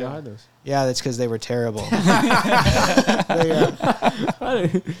 I didn't know you had those. Yeah, that's because they were terrible.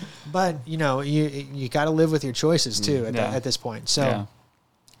 But you got to live with your choices too at this point.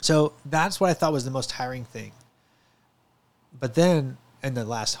 So that's what I thought was the most tiring thing. But then in the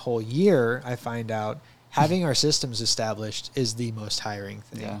last whole year, I find out having our systems established is the most tiring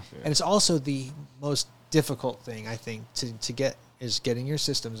thing. Yeah. And it's also the most difficult thing, I think, to get is getting your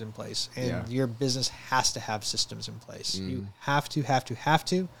systems in place. And your business has to have systems in place. You have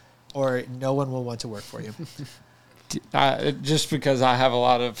to, or no one will want to work for you. Just because I have a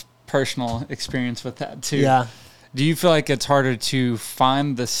lot of personal experience with that too. Yeah. Do you feel like it's harder to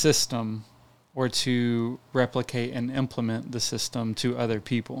find the system or to replicate and implement the system to other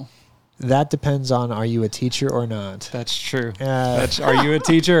people? That depends on, are you a teacher or not? That's true. Are you a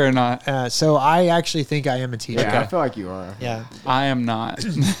teacher or not? So I actually think I am a teacher. Yeah, I feel like you are. Yeah. I am not.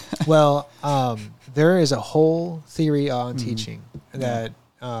 Well, there is a whole theory on teaching that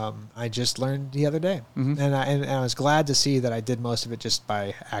I just learned the other day. And I was glad to see that I did most of it just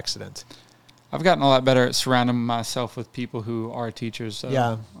by accident. I've gotten a lot better at surrounding myself with people who are teachers.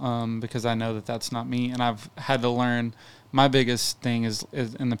 Because I know that that's not me. And I've had to learn. My biggest thing is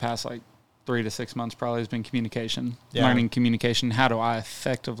in the past, 3 to 6 months probably has been communication, learning communication. How do I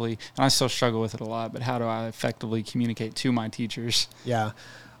effectively, and I still struggle with it a lot, but how do I effectively communicate to my teachers? Yeah.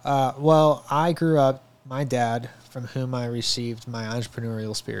 Well, I grew up, my dad, from whom I received my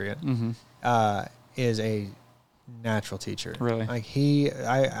entrepreneurial spirit, is a natural teacher. Really?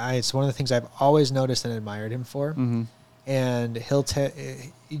 It's one of the things I've always noticed and admired him for. And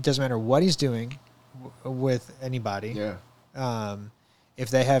it doesn't matter what he's doing with anybody. Yeah. If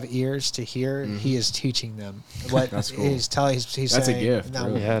they have ears to hear, he is teaching them what That's cool. he's telling. He's That's saying, a gift. Now,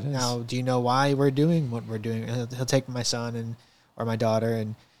 really. Yeah, it is. now, do you know why we're doing what we're doing? He'll take my son or my daughter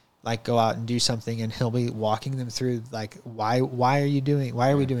and go out and do something, and he'll be walking them through why are we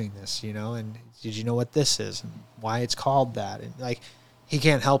doing this? And did you know what this is and why it's called that? And he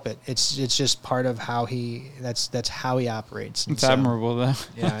can't help it. It's just part of how that's how he operates. And It's admirable though.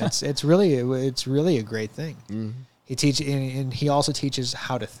 Yeah, it's really a great thing. He and he also teaches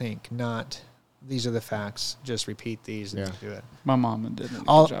how to think, not these are the facts, just repeat these and do it. My mom did a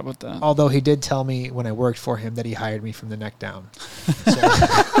good job with that. Although he did tell me when I worked for him that he hired me from the neck down.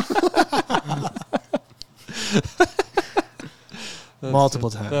 Multiple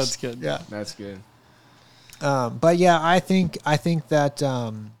times. That's good. Yeah. That's good. But yeah, I think that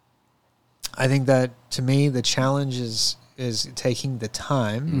to me the challenge is taking the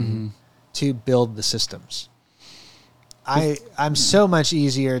time to build the systems. I'm so much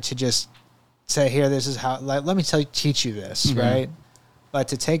easier to just say, here, this is how, let me teach you this, right? But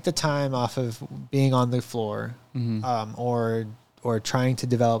to take the time off of being on the floor, or trying to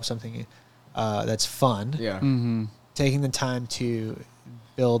develop something that's fun, taking the time to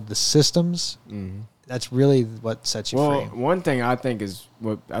build the systems, that's really what sets you free. Well, one thing I think is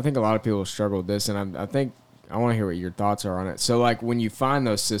what I think a lot of people struggle with this, and I think I want to hear what your thoughts are on it. So, when you find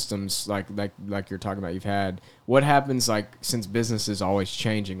those systems, like you're talking about, you've had, what happens, since business is always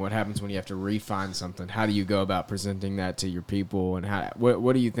changing, what happens when you have to refine something? How do you go about presenting that to your people, and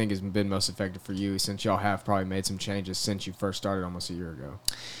what do you think has been most effective for you, since y'all have probably made some changes since you first started almost a year ago?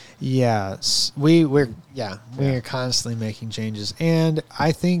 Yes, we're constantly making changes, and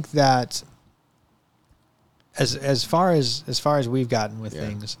I think that as far as we've gotten with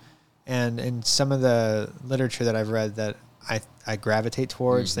things. And some of the literature that I've read that I gravitate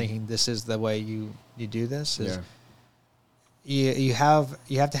towards, thinking this is the way you do this, is you have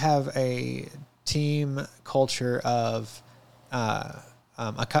to have a team culture of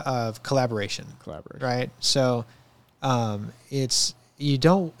collaboration, right? So it's you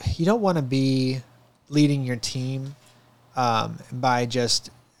don't want to be leading your team by just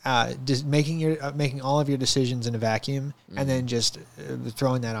making all of your decisions in a vacuum and then just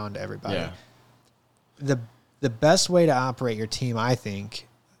throwing that on to everybody. Yeah. The best way to operate your team, I think,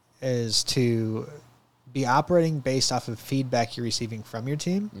 is to be operating based off of feedback you're receiving from your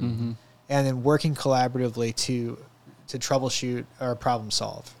team, and then working collaboratively to troubleshoot or problem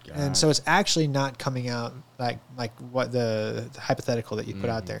solve. And so it's actually not coming out like what the hypothetical that you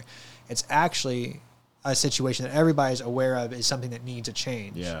put out there. It's actually a situation that everybody's aware of is something that needs a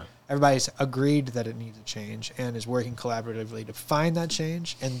change. Yeah. Everybody's agreed that it needs a change and is working collaboratively to find that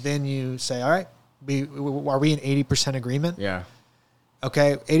change. And then you say, all right, are we in 80% agreement? Yeah.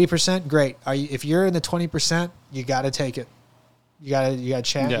 Okay, 80%, great. If you're in the 20%, you got to take it. You got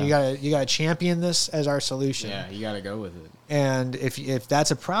to champion this as our solution. Yeah, you got to go with it. And if that's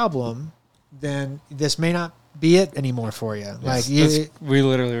a problem, then this may not be it anymore for you. Like we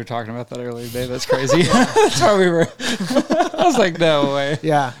literally were talking about that earlier today. That's crazy. That's why we were. I was like, no way.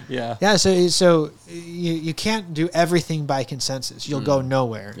 Yeah. Yeah. So you can't do everything by consensus. You'll go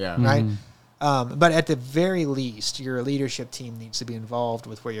nowhere. Yeah. Right. But at the very least, your leadership team needs to be involved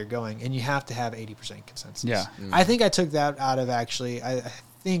with where you're going, and you have to have 80% consensus. Yeah. I think I took that out of actually. I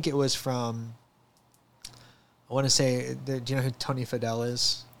think it was from. I want to say, do you know who Tony Fadell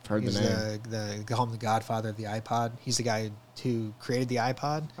is? Heard He's the name. the godfather of the iPod. He's the guy who created the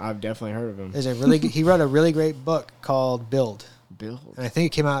iPod. I've definitely heard of him. There's a really he wrote a really great book called Build. Build. And I think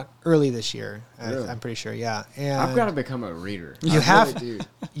it came out early this year. Really? I'm pretty sure. Yeah. And I've got to become a reader. You have. Really do.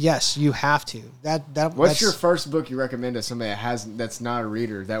 Yes, you have to. What's your first book you recommend to somebody that's not a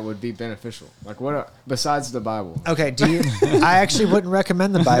reader that would be beneficial? Like besides the Bible? Okay. I actually wouldn't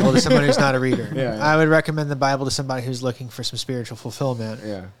recommend the Bible to someone who's not a reader. Yeah. I would recommend the Bible to somebody who's looking for some spiritual fulfillment.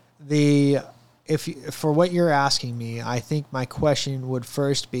 Yeah. For what you're asking me, I think my question would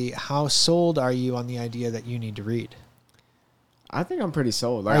first be, how sold are you on the idea that you need to read? I think I'm pretty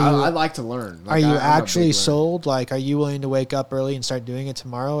sold. Like, I like to learn. Like, are you I'm actually sold? Like, are you willing to wake up early and start doing it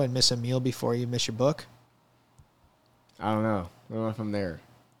tomorrow and miss a meal before you miss your book? I don't know. I don't know if I'm there.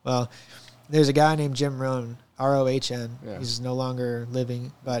 Well, there's a guy named Jim Rohn, R-O-H-N. Yeah. He's no longer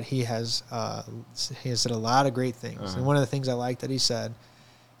living, but he has said a lot of great things. And one of the things I like that he said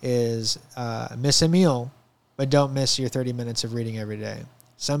is miss a meal, but don't miss your 30 minutes of reading every day.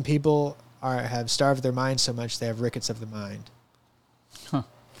 Some people have starved their mind so much they have rickets of the mind. Huh.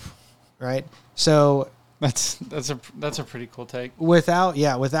 Right? So that's a pretty cool take. Without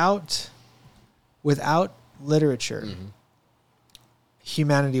literature,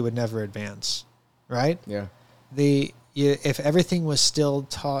 humanity would never advance. Right? Yeah. If everything was still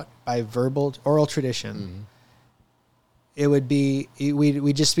taught by oral tradition, it would be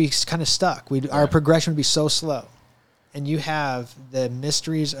we'd just be kind of stuck. Our progression would be so slow. And you have the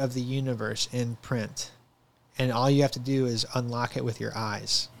mysteries of the universe in print, and all you have to do is unlock it with your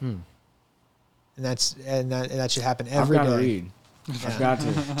eyes. And that should happen every day. I've got to read. Yeah. I've got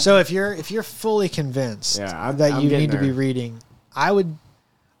to. So if you're fully convinced that you need to be reading, I would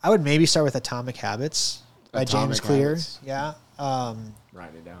maybe start with Atomic Habits by James Clear. Yeah.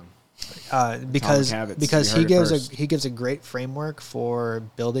 Write it down. Because he gives a great framework for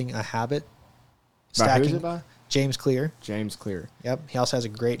building a habit. Who's it by? James Clear. James Clear. Yep. He also has a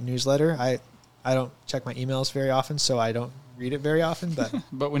great newsletter. I don't check my emails very often, so I don't read it very often. But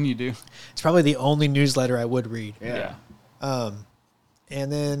but when you do, it's probably the only newsletter I would read. Yeah. And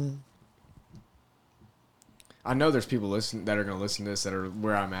then I know there's people that are going to listen to this that are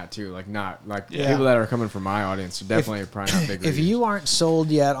where I'm at too. Like people that are coming from my audience are definitely probably not big readers. If you aren't sold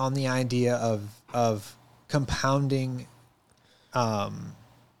yet on the idea of compounding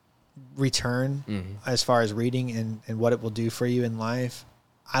return as far as reading and what it will do for you in life,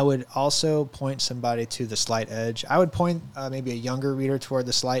 I would also point somebody to The Slight Edge. I would point maybe a younger reader toward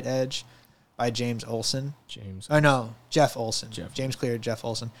The Slight Edge by James Olson. Jeff Olson. James Clear, Jeff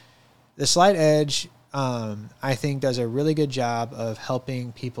Olson. The Slight Edge, I think, does a really good job of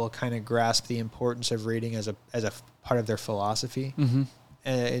helping people kind of grasp the importance of reading as a part of their philosophy.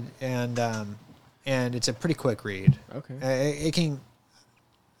 And it's a pretty quick read. Okay. It can.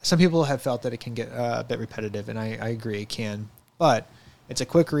 Some people have felt that it can get a bit repetitive, and I agree it can. But it's a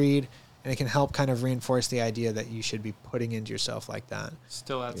quick read, and it can help kind of reinforce the idea that you should be putting into yourself like that.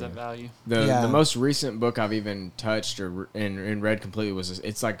 Still adds that value. The most recent book I've even touched and read completely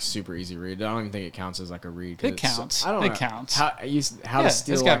it's like super easy read. I don't even think it counts as like a read. It counts. I don't know. It counts. How to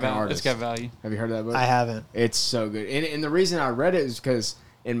Steal Like an Artist. It's got value. Have you heard of that book? I haven't. It's so good. And the reason I read it is because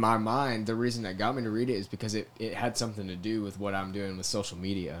in my mind, the reason that got me to read it is because it had something to do with what I'm doing with social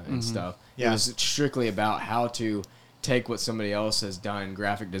media and stuff. Yeah. It was strictly about how to take what somebody else has done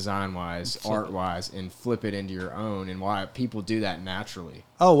graphic design wise, art wise, and flip it into your own, and why people do that naturally.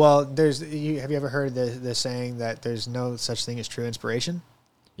 Oh, well, have you ever heard the saying that there's no such thing as true inspiration?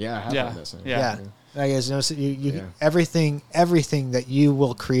 Yeah, I have heard that saying. Yeah. I guess everything that you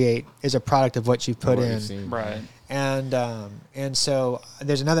will create is a product of what you've put in. Right. And so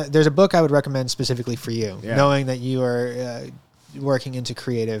there's a book I would recommend specifically for you, knowing that you are working into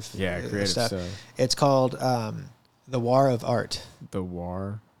creative stuff. It's called The War of Art. The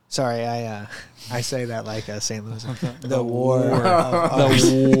War? Sorry, I say that like a St. Louis. The War of Art.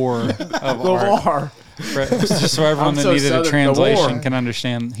 The War of Art. Just so everyone that needed a translation can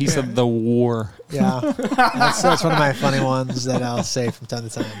understand. He said the war. Yeah. That's one of my funny ones that I'll say from time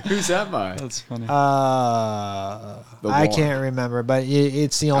to time. Who's that by? That's funny. I can't remember, but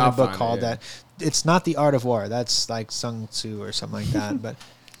it's the only book called that. It's not The Art of War. That's like Sun Tzu or something like that. But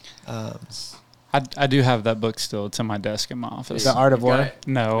I do have that book still. It's in my desk in my office. The Art of War.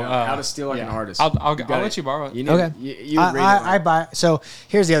 No, How to Steal Like an Artist. I'll let you borrow it. You need, Okay. You read it I buy. So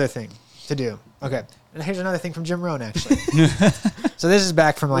here's the other thing to do. Okay. And here's another thing from Jim Rohn, actually. So this is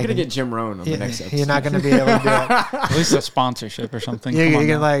back from We're like. going to get Jim Rohn on the next episode. You're not going to be able to do it. At least a sponsorship or something. You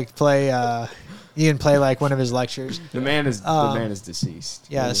can like play. You can play like one of his lectures. The man is deceased.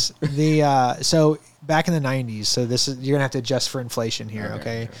 Yes. So back in the 90s. So this is you're gonna have to adjust for inflation here.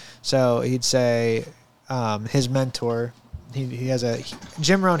 Okay. So he'd say his mentor. He has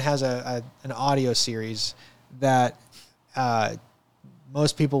Jim Rohn has an audio series that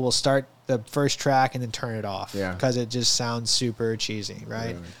most people will start the first track and then turn it off because it just sounds super cheesy,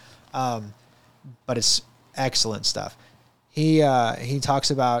 right? But it's excellent stuff. He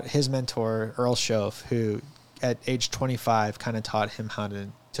talks about his mentor Earl Schoaf, who at age 25 kind of taught him how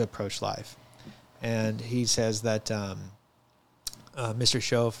to approach life, and he says that Mr.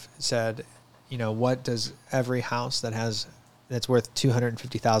 Schoaf said, you know, what does every house that's worth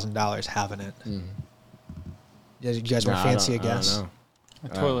 $250,000 have in it? You guys want to fancy a guess? I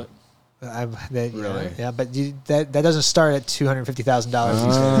don't know. A toilet. Really? Yeah, but that doesn't start at $250,000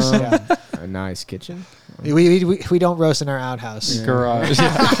 these days. Yeah. A nice kitchen. We don't roast in our outhouse. Garage.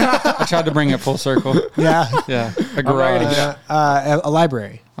 I tried to bring it full circle. Yeah. A garage. A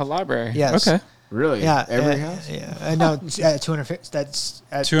library. A library. Yes. Okay. Really? Yeah. Every house? Yeah. No, at 250. That's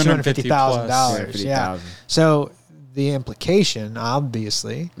at $250,000. $250,000. Yeah. So the implication,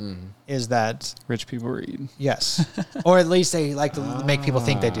 obviously, is that Rich people read. yes, or at least they like to make people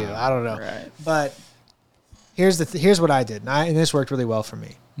think they do. I don't know. Right. But here's what I did, and this worked really well for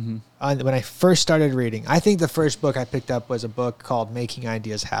me. When I first started reading, I think the first book I picked up was a book called Making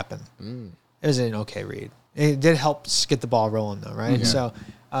Ideas Happen. It was an okay read. It did help get the ball rolling, though, right? So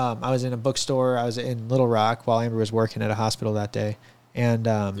I was in a bookstore. I was in Little Rock while Amber was working at a hospital that day. And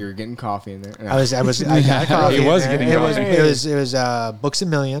you were getting coffee in there. I got coffee. He was in there. getting coffee. It was Books a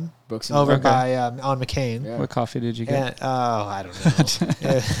Million. Over by on McCain. Yeah. What coffee did you get? And, I don't know.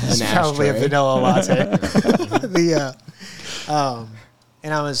 It's probably a vanilla latte.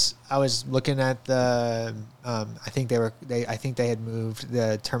 And I was looking at the I think they had moved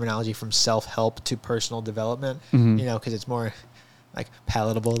the terminology from self-help to personal development, you know, because it's more like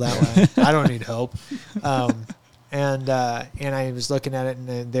palatable that way. I don't need help. And I was looking at it,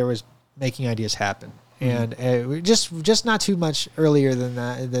 and there was Making Ideas Happen. And just not too much earlier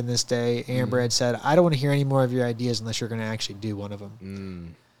than this day, Amber had said, I don't want to hear any more of your ideas unless you're going to actually do one of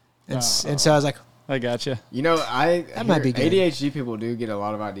them. And so I was like, I gotcha. You know, that might be good. ADHD people do get a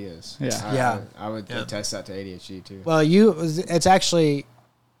lot of ideas. Yeah. I would attest that to ADHD too. Well, it's actually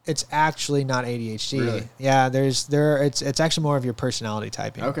not ADHD. Really? Yeah, it's actually more of your personality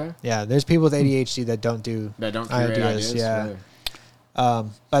typing. Okay. Yeah, there's people with ADHD that don't create ideas. Yeah. Really?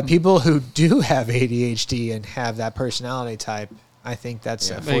 But people who do have ADHD and have that personality type, I think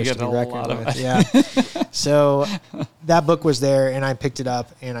that's a force to be reckoned with. Yeah. So that book was there, and I picked it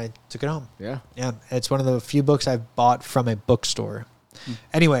up and I took it home. Yeah. Yeah. It's one of the few books I've bought from a bookstore.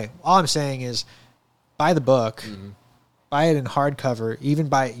 Anyway, all I'm saying is buy the book, buy it in hardcover, even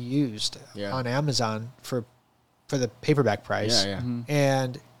buy it used on Amazon for the paperback price,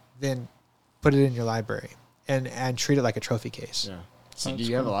 and then put it in your library and treat it like a trophy case. Yeah. So do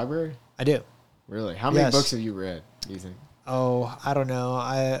you have a library? I do. Really? How many books have you read, do you think? Oh, I don't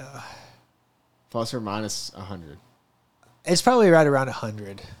know. Plus or minus 100? It's probably right around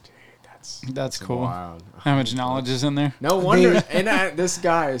 100. Dude, that's cool. Wild. How much knowledge is in there? No wonder. This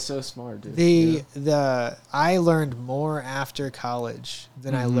guy is so smart, dude. I learned more after college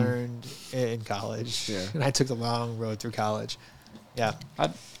than I learned in college. Yeah. And I took the long road through college. Yeah.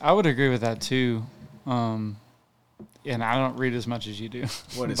 I would agree with that too. And I don't read as much as you do.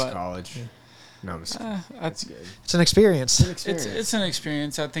 What is college? No, I'm just that's good. It's an experience. It's an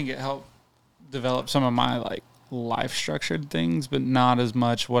experience. I think it helped develop some of my life structured things, but not as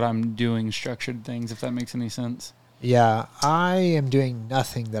much what I'm doing structured things, if that makes any sense. Yeah, I am doing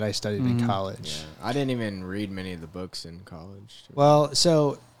nothing that I studied in college. Yeah, I didn't even read many of the books in college. Well,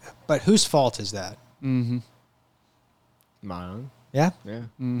 but whose fault is that? My own. Yeah? Yeah.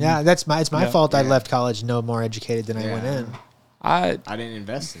 Yeah, it's my fault. I left college no more educated than I went in. I didn't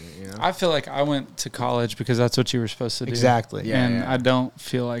invest in it, you know? I feel like I went to college because that's what you were supposed to do. Exactly. Yeah, and I don't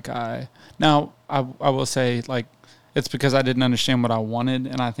feel like now I will say it's because I didn't understand what I wanted,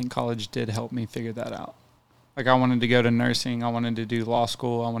 and I think college did help me figure that out. Like I wanted to go to nursing, I wanted to do law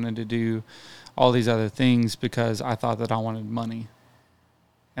school, I wanted to do all these other things because I thought that I wanted money.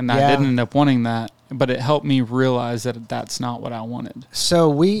 And I didn't end up wanting that, but it helped me realize that that's not what I wanted. So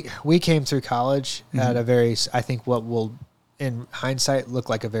we came through college at a very, I think what will in hindsight, look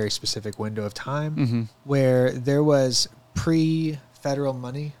like a very specific window of time where there was pre-federal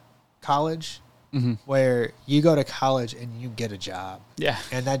money college where you go to college and you get a job. Yeah.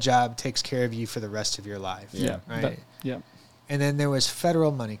 And that job takes care of you for the rest of your life. Yeah. Right? Yeah. And then there was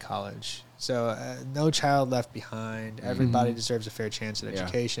federal money college. So no child left behind. Everybody deserves a fair chance at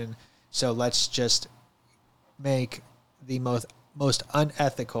education. So let's just make the most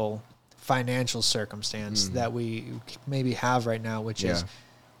unethical financial circumstance that we maybe have right now, which is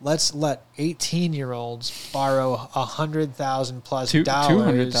let's let 18-year-olds borrow $100,000 plus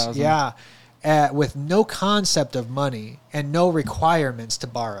dollars. $200,000. Yeah. With no concept of money and no requirements to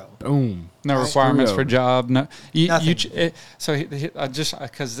borrow. Boom. No requirements Screw for job. No. Nothing. I just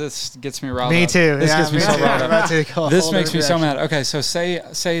because this gets me riled Me up. too. This gets me so riled up. This makes me so mad. Okay, so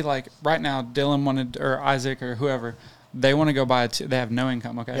say like right now, Dylan wanted or Isaac or whoever, they want to go buy they have no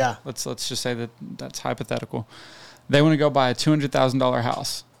income. Okay. Yeah. Let's just say that's hypothetical. They want to go buy a $200,000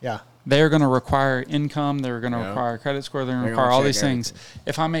 house. Yeah. They are going to require income. They're going to require credit score. They're going to require all these things.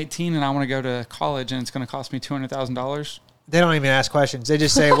 If I'm 18 and I want to go to college and it's going to cost me $200,000, they don't even ask questions. They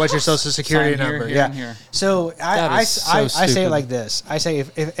just say, "What's your social security number?" Here, and here. So I say stupid. it like this. I say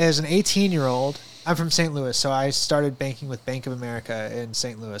if as an 18-year-old, I'm from St. Louis, so I started banking with Bank of America in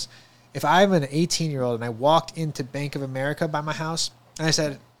St. Louis. If I'm an 18-year-old and I walked into Bank of America by my house and I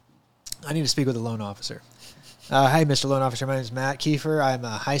said, "I need to speak with a loan officer." Hi, Mr. Loan Officer. My name is Matt Kiefer. I'm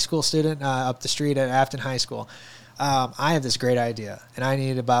a high school student up the street at Afton High School. I have this great idea, and I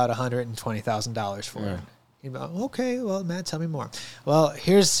need about $120,000 for it. You'd be like, okay, well, Matt, tell me more. Well,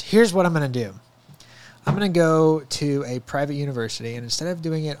 here's what I'm going to do. I'm going to go to a private university, and instead of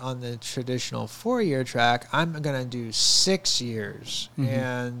doing it on the traditional 4-year track, I'm going to do 6 years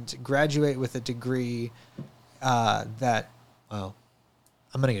and graduate with a degree I'm going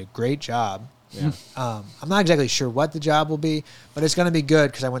to get a great job. Yeah. I'm not exactly sure what the job will be, but it's going to be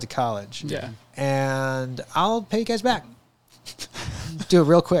good because I went to college. Yeah. And I'll pay you guys back. Do it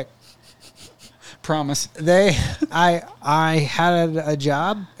real quick. Promise. I had a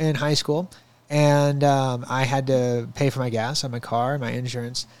job in high school, and I had to pay for my gas on my car and my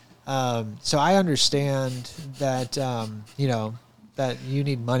insurance. So I understand that that you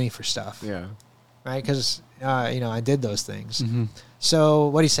need money for stuff. Yeah. Right? Because I did those things. So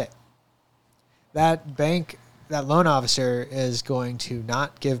what do you say? That loan officer is going to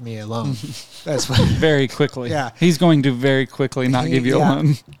not give me a loan. That's what, very quickly. Yeah. He's going to very quickly not give you a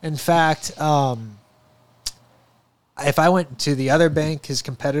loan. In fact, if I went to the other bank, his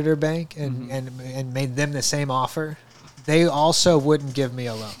competitor bank, and made them the same offer, they also wouldn't give me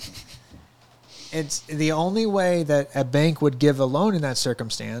a loan. It's the only way that a bank would give a loan in that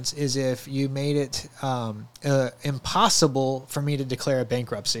circumstance is if you made it impossible for me to declare a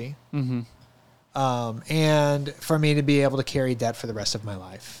bankruptcy. And for me to be able to carry debt for the rest of my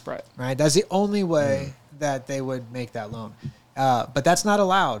life. Right. That's the only way that they would make that loan. But that's not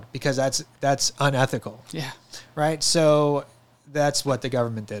allowed because that's unethical. Yeah. Right. So that's what the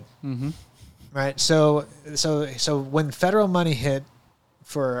government did. Right. So when federal money hit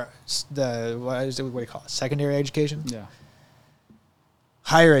for what do you call it? Secondary education? Yeah.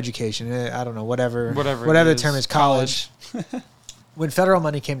 Higher education. I don't know. Whatever the term is. College. When federal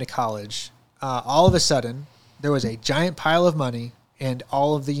money came to college, all of a sudden, there was a giant pile of money, and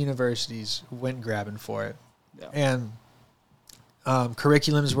all of the universities went grabbing for it. Yeah. And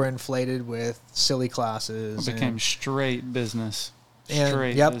curriculums were inflated with silly classes. It became straight business.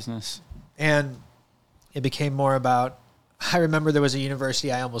 Business. And it became more about, I remember there was a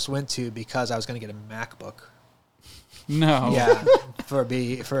university I almost went to because I was going to get a MacBook. No. Yeah. for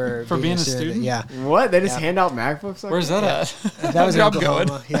being a student. Yeah. What? They just hand out MacBooks? Where's that at? That was in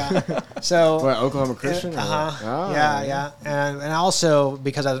Oklahoma. Yeah. So. What, Oklahoma Christian? Yeah. And also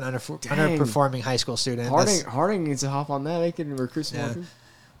because I was an underperforming high school student. Harding needs to hop on that. They can recruit some more people.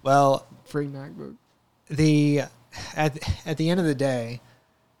 Well. Free MacBook. At the end of the day,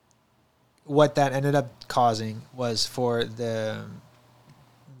 what that ended up causing was for the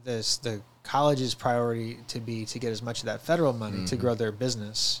college's priority to get as much of that federal money to grow their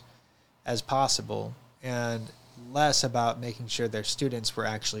business as possible, and less about making sure their students were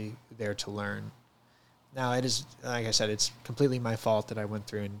actually there to learn. Now, it is, like I said, it's completely my fault that I went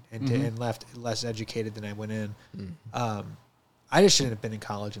through and left less educated than I went in. I just shouldn't have been in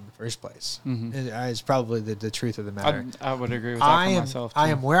college in the first place. It's probably the truth of the matter. I would agree with that for myself, too. I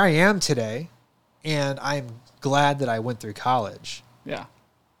am where I am today, and I'm glad that I went through college. Yeah.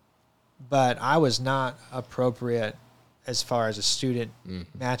 But I was not appropriate as far as a student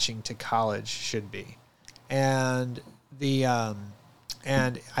matching to college should be. And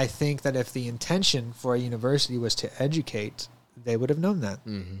And I think that if the intention for a university was to educate, they would have known that.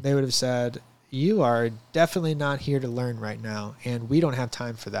 Mm-hmm. They would have said, you are definitely not here to learn right now, and we don't have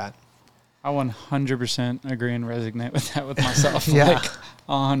time for that. I 100% agree and resonate with that with myself. Yeah. Like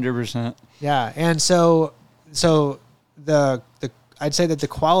 100%. Yeah, and so the I'd say that the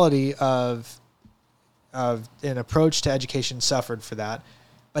quality of an approach to education suffered for that.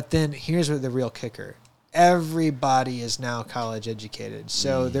 But then here's where the real kicker. Everybody is now college educated.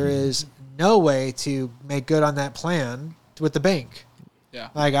 So there is no way to make good on that plan with the bank. Yeah.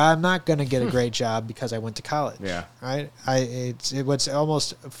 Like, I'm not going to get a great job because I went to college. Yeah. Right? What's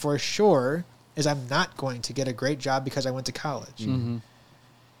almost for sure is I'm not going to get a great job because I went to college. Mm-hmm.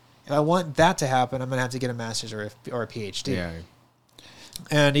 If I want that to happen, I'm going to have to get a master's or a PhD. Yeah.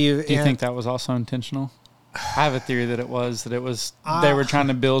 And Do you think that was also intentional? I have a theory that it was they were trying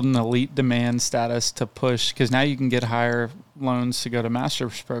to build an elite demand status to push, because now you can get higher loans to go to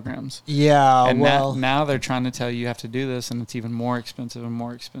master's programs. Yeah, And well, now they're trying to tell you have to do this, and it's even more expensive and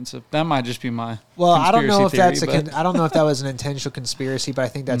more expensive. That might just be my I don't know if conspiracy that's I don't know if that was an intentional conspiracy, but I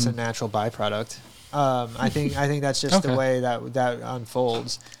think that's a natural byproduct. I think that's just the way that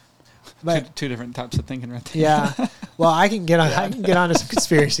unfolds. But two different types of thinking right there. yeah, well, I can get onto some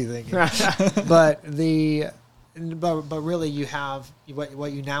conspiracy thinking, but really you have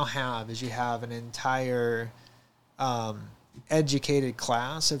what you now have is you have an entire educated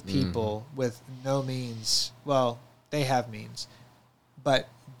class of people with no means. Well, they have means, but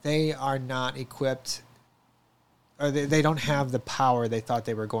they are not equipped, or they don't have the power they thought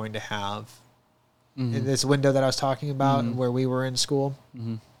they were going to have in this window that I was talking about, where we were in school.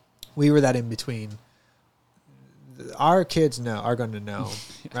 Mm-hmm. We were that in between. Our kids are going to know,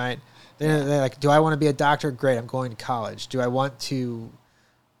 right? They're like, do I want to be a doctor? Great, I'm going to college. Do I want to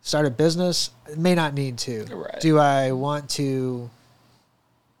start a business? May not need to. Right. Do I want to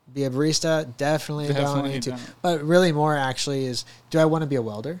be a barista? Definitely don't need to. But really more actually is, do I want to be a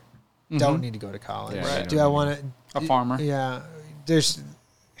welder? Don't need to go to college. Yeah, right. Do I want to... A farmer. Yeah. There's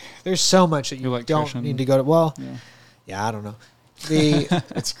so much that you don't need to go to... Well, yeah, I don't know.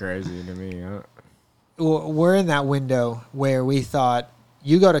 It's crazy to me. We're in that window where we thought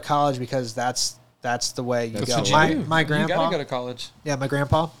you go to college because that's the way you go. My grandpa, you gotta go to college. Yeah, my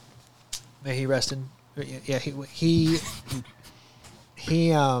grandpa, may he rest in. Yeah,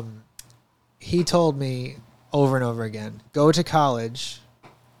 he told me over and over again, go to college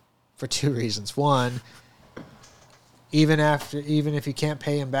for two reasons. One, even if you can't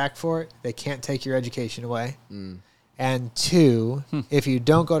pay him back for it, they can't take your education away. And two, if you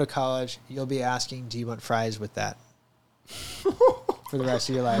don't go to college, you'll be asking, do you want fries with that? For the rest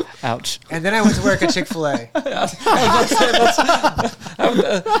of your life. Ouch. And then I went to work at Chick-fil-A. I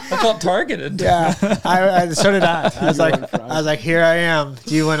felt targeted. Yeah, so did I. I was like, here I am.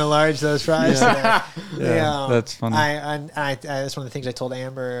 Do you want to enlarge those fries? Yeah, that's funny. That's one of the things I told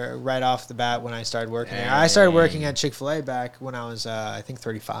Amber right off the bat when I started working there. I started working at Chick-fil-A back when I was, I think,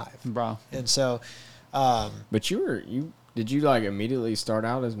 35. Bro. And so... but did you like immediately start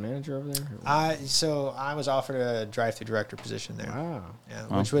out as manager over there? I was offered a drive-through director position there. Wow. Yeah,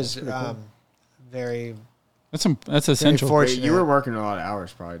 Wow. which was cool. very... That's essential. fortunate. You were working a lot of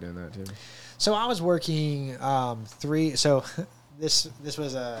hours probably doing that too. So I was working three... So this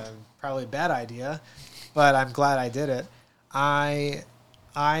was a probably bad idea, but I'm glad I did it.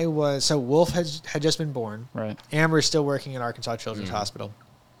 So Wolf had just been born. Right. Amber's still working at Arkansas Children's Hospital.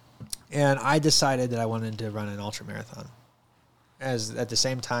 And I decided that I wanted to run an ultra marathon. At the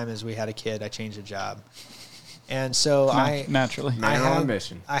same time as we had a kid, I changed a job. And so naturally. Man on a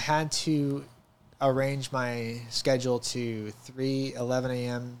mission. I had to arrange my schedule to 11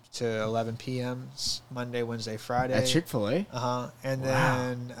 a.m. to 11 p.m. Monday, Wednesday, Friday. At Chick-fil-A? Uh-huh. And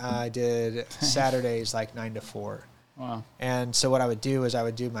then I did Saturdays like 9 to 4. Wow. And so what I would do is I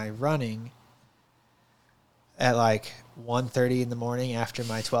would do my running at like 1:30 in the morning after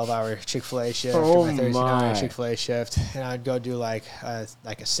my 12-hour Chick-fil-A shift or my 13-hour Chick-fil-A shift, and I'd go do like a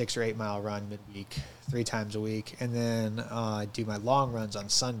 6 or 8 mile run midweek, 3 times a week, and then I'd do my long runs on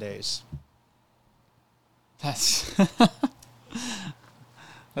Sundays. That's no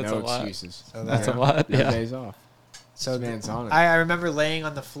a lot. excuses. So That's a lot. No Yeah. days off. So This man's on it. I remember laying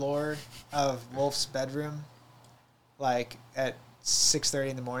on the floor of Wolf's bedroom, like at 6:30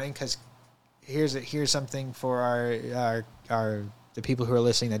 in the morning, because here's something for our the people who are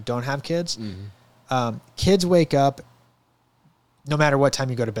listening that don't have kids. Kids wake up no matter what time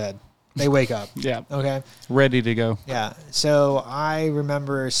you go to bed. They wake up. Yeah. Okay. Ready to go. Yeah. So I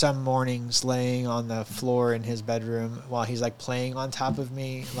remember some mornings laying on the floor in his bedroom while he's like playing on top of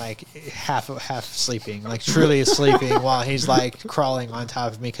me, like half sleeping, like truly sleeping while he's like crawling on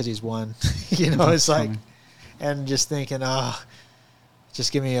top of me because he's one. It's like, and just thinking, oh,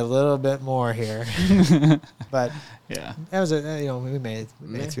 just give me a little bit more here. But yeah, that was we made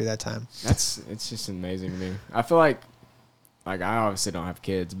it through that time. It's just amazing to me. I feel like I obviously don't have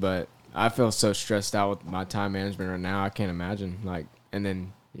kids, but I feel so stressed out with my time management right now. I can't imagine. Like, and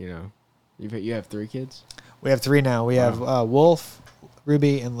then you have 3 kids. We have 3 now. We have Wolf,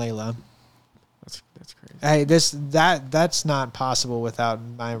 Ruby, and Layla. That's crazy. Hey, that's not possible without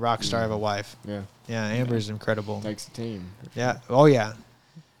my rock star of a wife. Yeah. Yeah, Amber's incredible. Takes a team. Yeah. Oh yeah.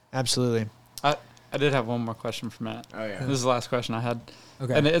 Absolutely. I did have one more question for Matt. Oh yeah. This is the last question I had.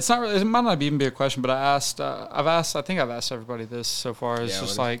 Okay. And it's not really, it might not even be a question, but I think I've asked everybody this so far. It's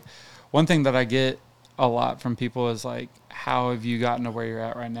just like, one thing that I get a lot from people is like, how have you gotten to where you're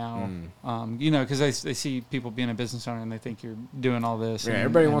at right now? Because they see people being a business owner and they think you're doing all this. Yeah,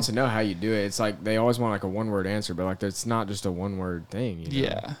 everybody wants to know how you do it. It's like they always want like a one-word answer, but like it's not just a one-word thing.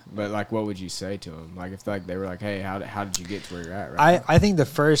 Yeah. But like, what would you say to them? Like if like they were like, hey, how did you get to where you're at right now? I think the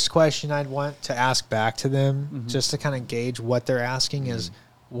first question I'd want to ask back to them, just to kind of gauge what they're asking, is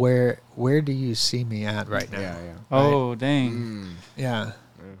where do you see me at right now? Yeah. Right? Oh, dang. Yeah.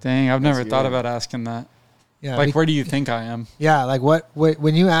 Dang, I've never good. thought about asking that. Yeah. Like, where do you think I am? Yeah, like what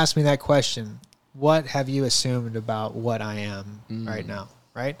when you ask me that question, what have you assumed about what I am right now,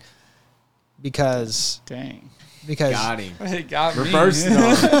 right? Because Got him. It got me. Reverse.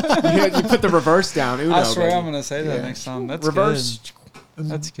 You put the reverse down. Uno, I swear baby. I'm gonna say that next time. That's reverse. good.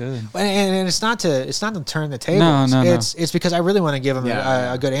 That's good. And it's not to turn the tables. No. It's because I really want to give them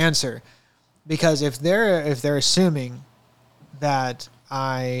Yeah. a good answer. Because if they're assuming that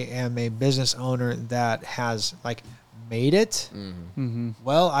I am a business owner that has like made it,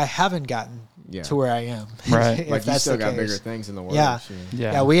 well, I haven't gotten to where I am. Right. If Like you that's still the got case. bigger things in the world.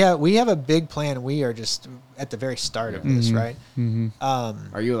 Yeah. We have a big plan. We are just at the very start of this, right?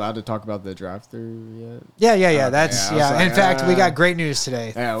 Are you allowed to talk about the drive-through yet? Yeah. Okay, That's I was like, In fact, we got great news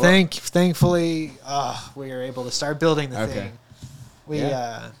today. Yeah, well- Thankfully, we are able to start building the Okay. thing. We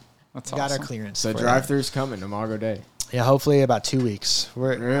That's got our awesome. clearance. So for drive-through's coming, Imago Day. that. Yeah, hopefully about 2 weeks.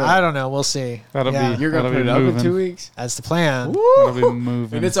 Really? I don't know. We'll see. That'll be- You're gonna That'll put be it up in moving. 2 weeks. That's the plan. That'll be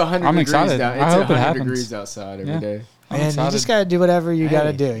moving. And it's 100 I'm degrees excited. down. I It's hope it 100 happens. degrees outside every Yeah. day. I'm And you excited. just gotta do whatever you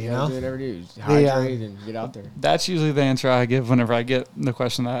gotta do. You know. Do whatever you do. Hydrate and get out there. That's usually the answer I give whenever I get the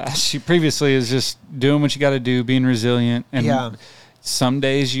question that I asked you previously, is just doing what you got to do, being resilient. And some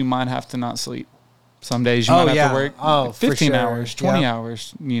days you might have to not sleep. Some days you might have to work 15 hours, 20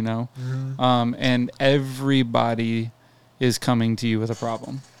 hours, and everybody is coming to you with a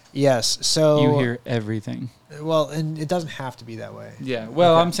problem. Yes. So You hear everything. Well, and it doesn't have to be that way. Yeah.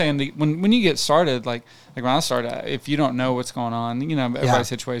 Well, I'm saying when you get started, like when I started, if you don't know what's going on, everybody's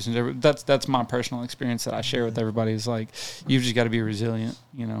situations. That's my personal experience that I share with everybody. Is like you've just got to be resilient.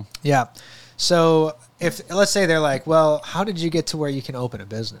 Yeah. So if let's say they're like, well, how did you get to where you can open a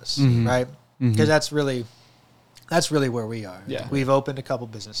business, right? Because that's really where we are. Yeah. We've opened a couple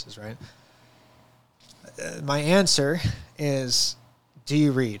businesses, right? My answer is, do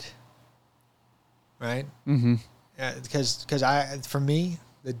you read? Right? Mm-hmm. Because for me,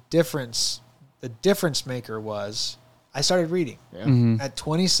 the difference maker was I started reading. Yeah. At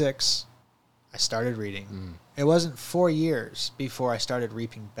 26, I started reading. It wasn't 4 years before I started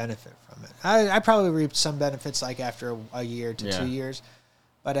reaping benefit from it. I probably reaped some benefits like after a year to 2 years,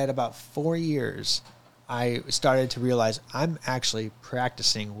 but at about 4 years, I started to realize I'm actually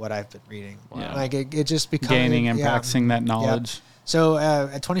practicing what I've been reading. Wow. Like it just became Gaining and practicing that knowledge. Yeah. So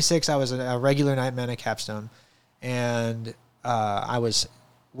at 26, I was a regular nightman at Capstone, and I was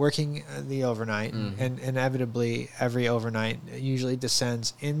working the overnight, and inevitably every overnight usually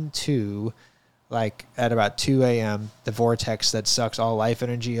descends into, like at about 2 a.m., the vortex that sucks all life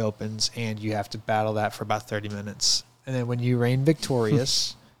energy opens, and you have to battle that for about 30 minutes. And then when you reign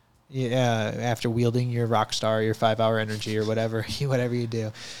victorious, after wielding your rock star, your 5-hour energy or whatever you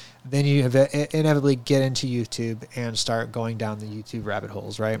do, then you inevitably get into YouTube and start going down the YouTube rabbit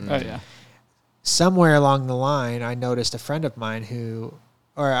holes, right? Oh yeah. Somewhere along the line, I noticed a friend of mine who,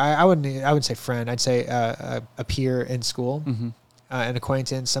 or I wouldn't say friend, I'd say a peer in school, an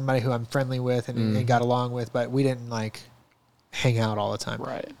acquaintance, somebody who I'm friendly with and got along with, but we didn't like hang out all the time.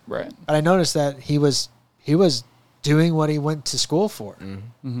 Right. But I noticed that he was doing what he went to school for,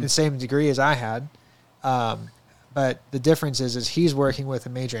 the same degree as I had. But the difference is he's working with a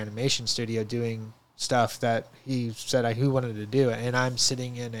major animation studio doing stuff that he said he wanted to do. And I'm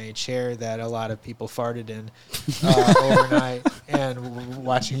sitting in a chair that a lot of people farted in overnight and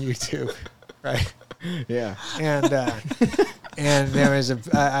watching YouTube, right? Yeah. And there was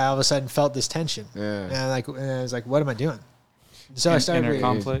I all of a sudden felt this tension. Yeah. And I was like, what am I doing? So I started inner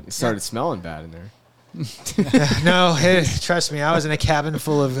conflict. It started smelling bad in there. No, trust me, I was in a cabin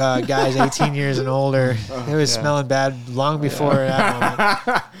full of guys 18 years and older. It was smelling bad long before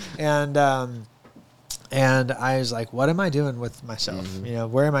that moment. And I was like, what am I doing with myself?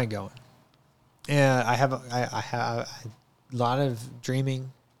 Where am I going? And I have a lot of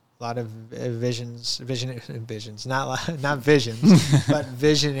dreaming, a lot of visions, not visions, but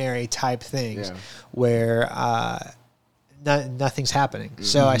visionary type things where nothing's happening.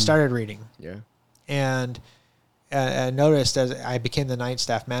 So I started reading. Yeah. And I noticed as I became the night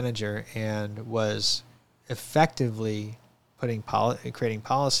staff manager and was effectively creating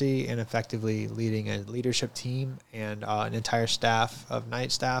policy and effectively leading a leadership team and an entire staff of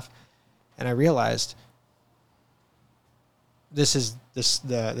night staff, and I realized this is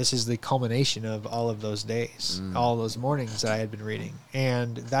the culmination of all of those days, all those mornings that I had been reading,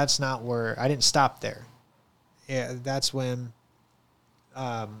 and that's not where I didn't stop there. Yeah, that's when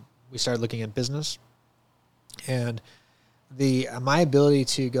we started looking at business, and my ability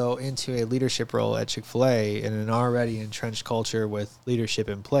to go into a leadership role at Chick-fil-A in an already entrenched culture with leadership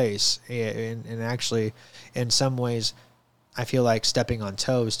in place, and actually, in some ways, I feel like stepping on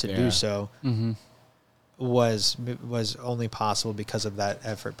toes to do so was only possible because of that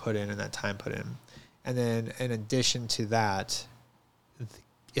effort put in and that time put in. And then, in addition to that,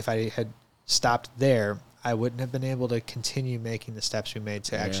 if I had stopped there, I wouldn't have been able to continue making the steps we made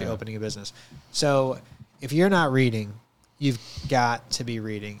to actually opening a business. So if you're not reading, you've got to be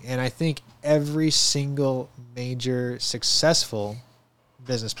reading. And I think every single major successful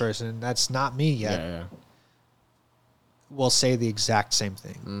business person, that's not me yet, will say the exact same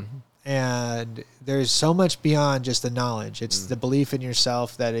thing. And there's so much beyond just the knowledge. It's the belief in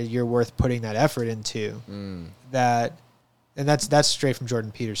yourself that you're worth putting that effort into. That's straight from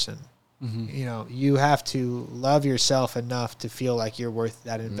Jordan Peterson. You have to love yourself enough to feel like you're worth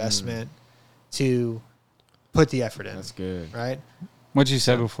that investment to put the effort in. That's good. Right? What you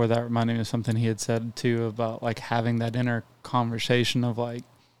said before that reminded me of something he had said too about like having that inner conversation of like,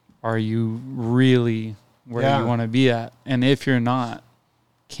 are you really where you want to be at? And if you're not,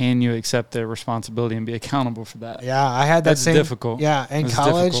 can you accept the responsibility and be accountable for that? Yeah, I had that same. Difficult. Yeah, in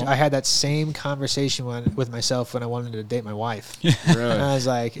college, I had that same conversation with myself when I wanted to date my wife. Really? And I was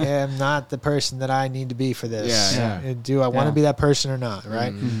like, I'm not the person that I need to be for this. Do I want to be that person or not?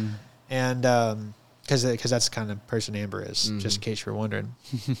 Right? And because that's the kind of person Amber is, just in case you're wondering.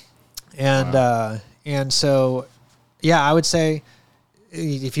 And so, I would say,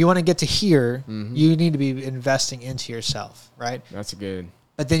 if you want to get to here, you need to be investing into yourself. Right? That's good.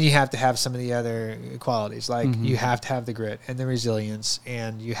 But then you have to have some of the other qualities, like you have to have the grit and the resilience,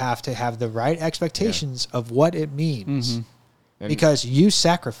 and you have to have the right expectations of what it means, because you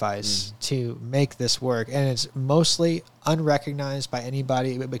sacrifice to make this work, and it's mostly unrecognized by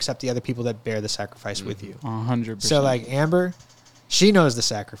anybody except the other people that bear the sacrifice with you. 100%. So, like Amber, she knows the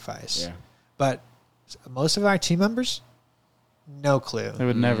sacrifice, but most of our team members, no clue. They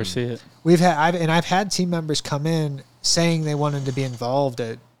would never see it. I've had team members come in saying they wanted to be involved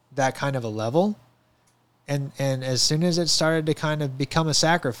at that kind of a level, and as soon as it started to kind of become a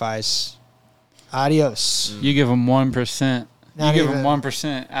sacrifice, adios. You give them 1%. You give them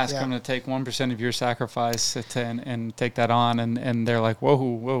 1%. Ask them to take 1% of your sacrifice and take that on, and they're like,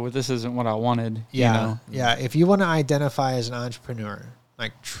 whoa, this isn't what I wanted. Yeah. If you want to identify as an entrepreneur,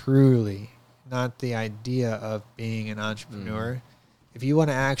 like truly, not the idea of being an entrepreneur. If you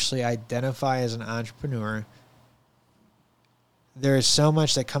want to actually identify as an entrepreneur, there is so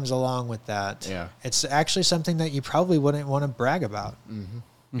much that comes along with that. Yeah. It's actually something that you probably wouldn't want to brag about.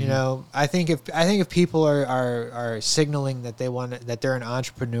 You know, I think if people are signaling that that they're an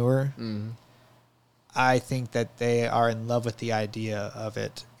entrepreneur, I think that they are in love with the idea of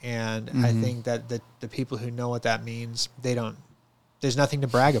it. And I think that the people who know what that means, there's nothing to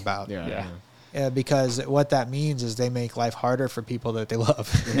brag about. Because what that means is they make life harder for people that they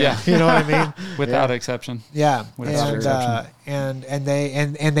love. You know what I mean? Without exception. Without exception.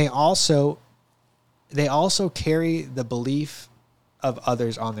 And they also carry the belief of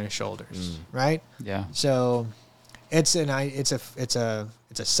others on their shoulders, right? Yeah. So it's a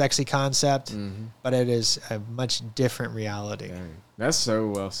sexy concept, but it is a much different reality. Dang. That's so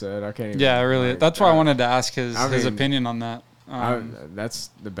well said. I can't even. Yeah, really. That's why I wanted to ask his opinion on that. That's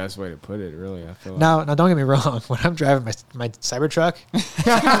the best way to put it, really. I feel like. Now, don't get me wrong. When I'm driving my Cybertruck,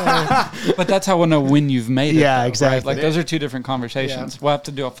 But that's how we'll know when you've made it. Yeah, though, exactly. Right? Like those are two different conversations. We'll have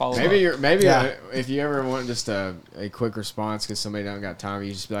to do a follow up. Maybe Yeah. if you ever want just a quick response because somebody don't got time,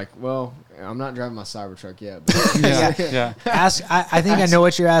 you just be like, well, I'm not driving my Cybertruck yet. But Yeah. ask. I think I know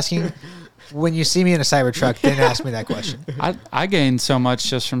what you're asking. When you see me in a Cybertruck, then ask me that question. I gained so much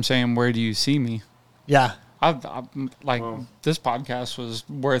just from saying, "Where do you see me?" Yeah. This podcast was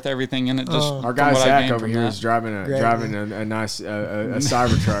worth everything in it. Just our from guy what I Zach gained over from here that. is driving Great, a nice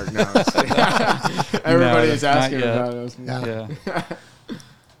Cybertruck now. Everybody's not asking yet. about us. Yeah.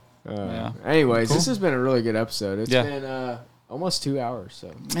 Yeah. Anyways, Cool. this has been a really good episode. It's Yeah. been almost 2 hours. So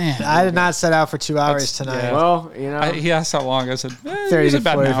Man, I did not set out for 2 hours That's- tonight. yeah. well, he asked how long. I said 30 it's to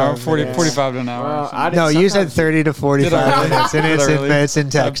about an hour, 45 45 to an hour. Well, So- I No, you said sometimes- 30 to 45 minutes, and it's in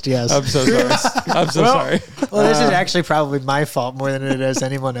text, yes. I'm so sorry. I'm so sorry. Well, this is actually probably my fault more than it is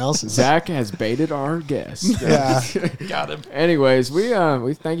anyone else's. Zach has baited our guest. Yeah. Got him. Anyways, we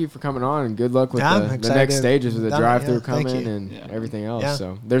thank you for coming on and good luck with Yeah, I'm the next excited. stages with the Done it, drive-through yeah, thank coming you. and everything else. Yeah.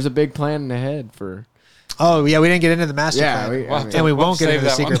 So there's a big plan ahead for. Oh, yeah, we didn't get into the master Yeah, plan. I mean, And we We'll won't get save into the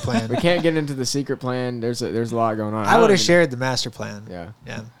that secret one. plan. we can't get into the secret plan. There's a lot going on. I don't would have even- shared the master plan. Yeah.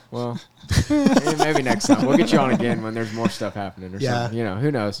 Yeah. Well, maybe next time we'll get you on again when there's more stuff happening or Yeah. something.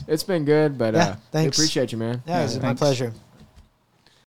 Who knows? It's been good, but Yeah, we thanks. appreciate you, man. Yeah, it was my thanks. pleasure.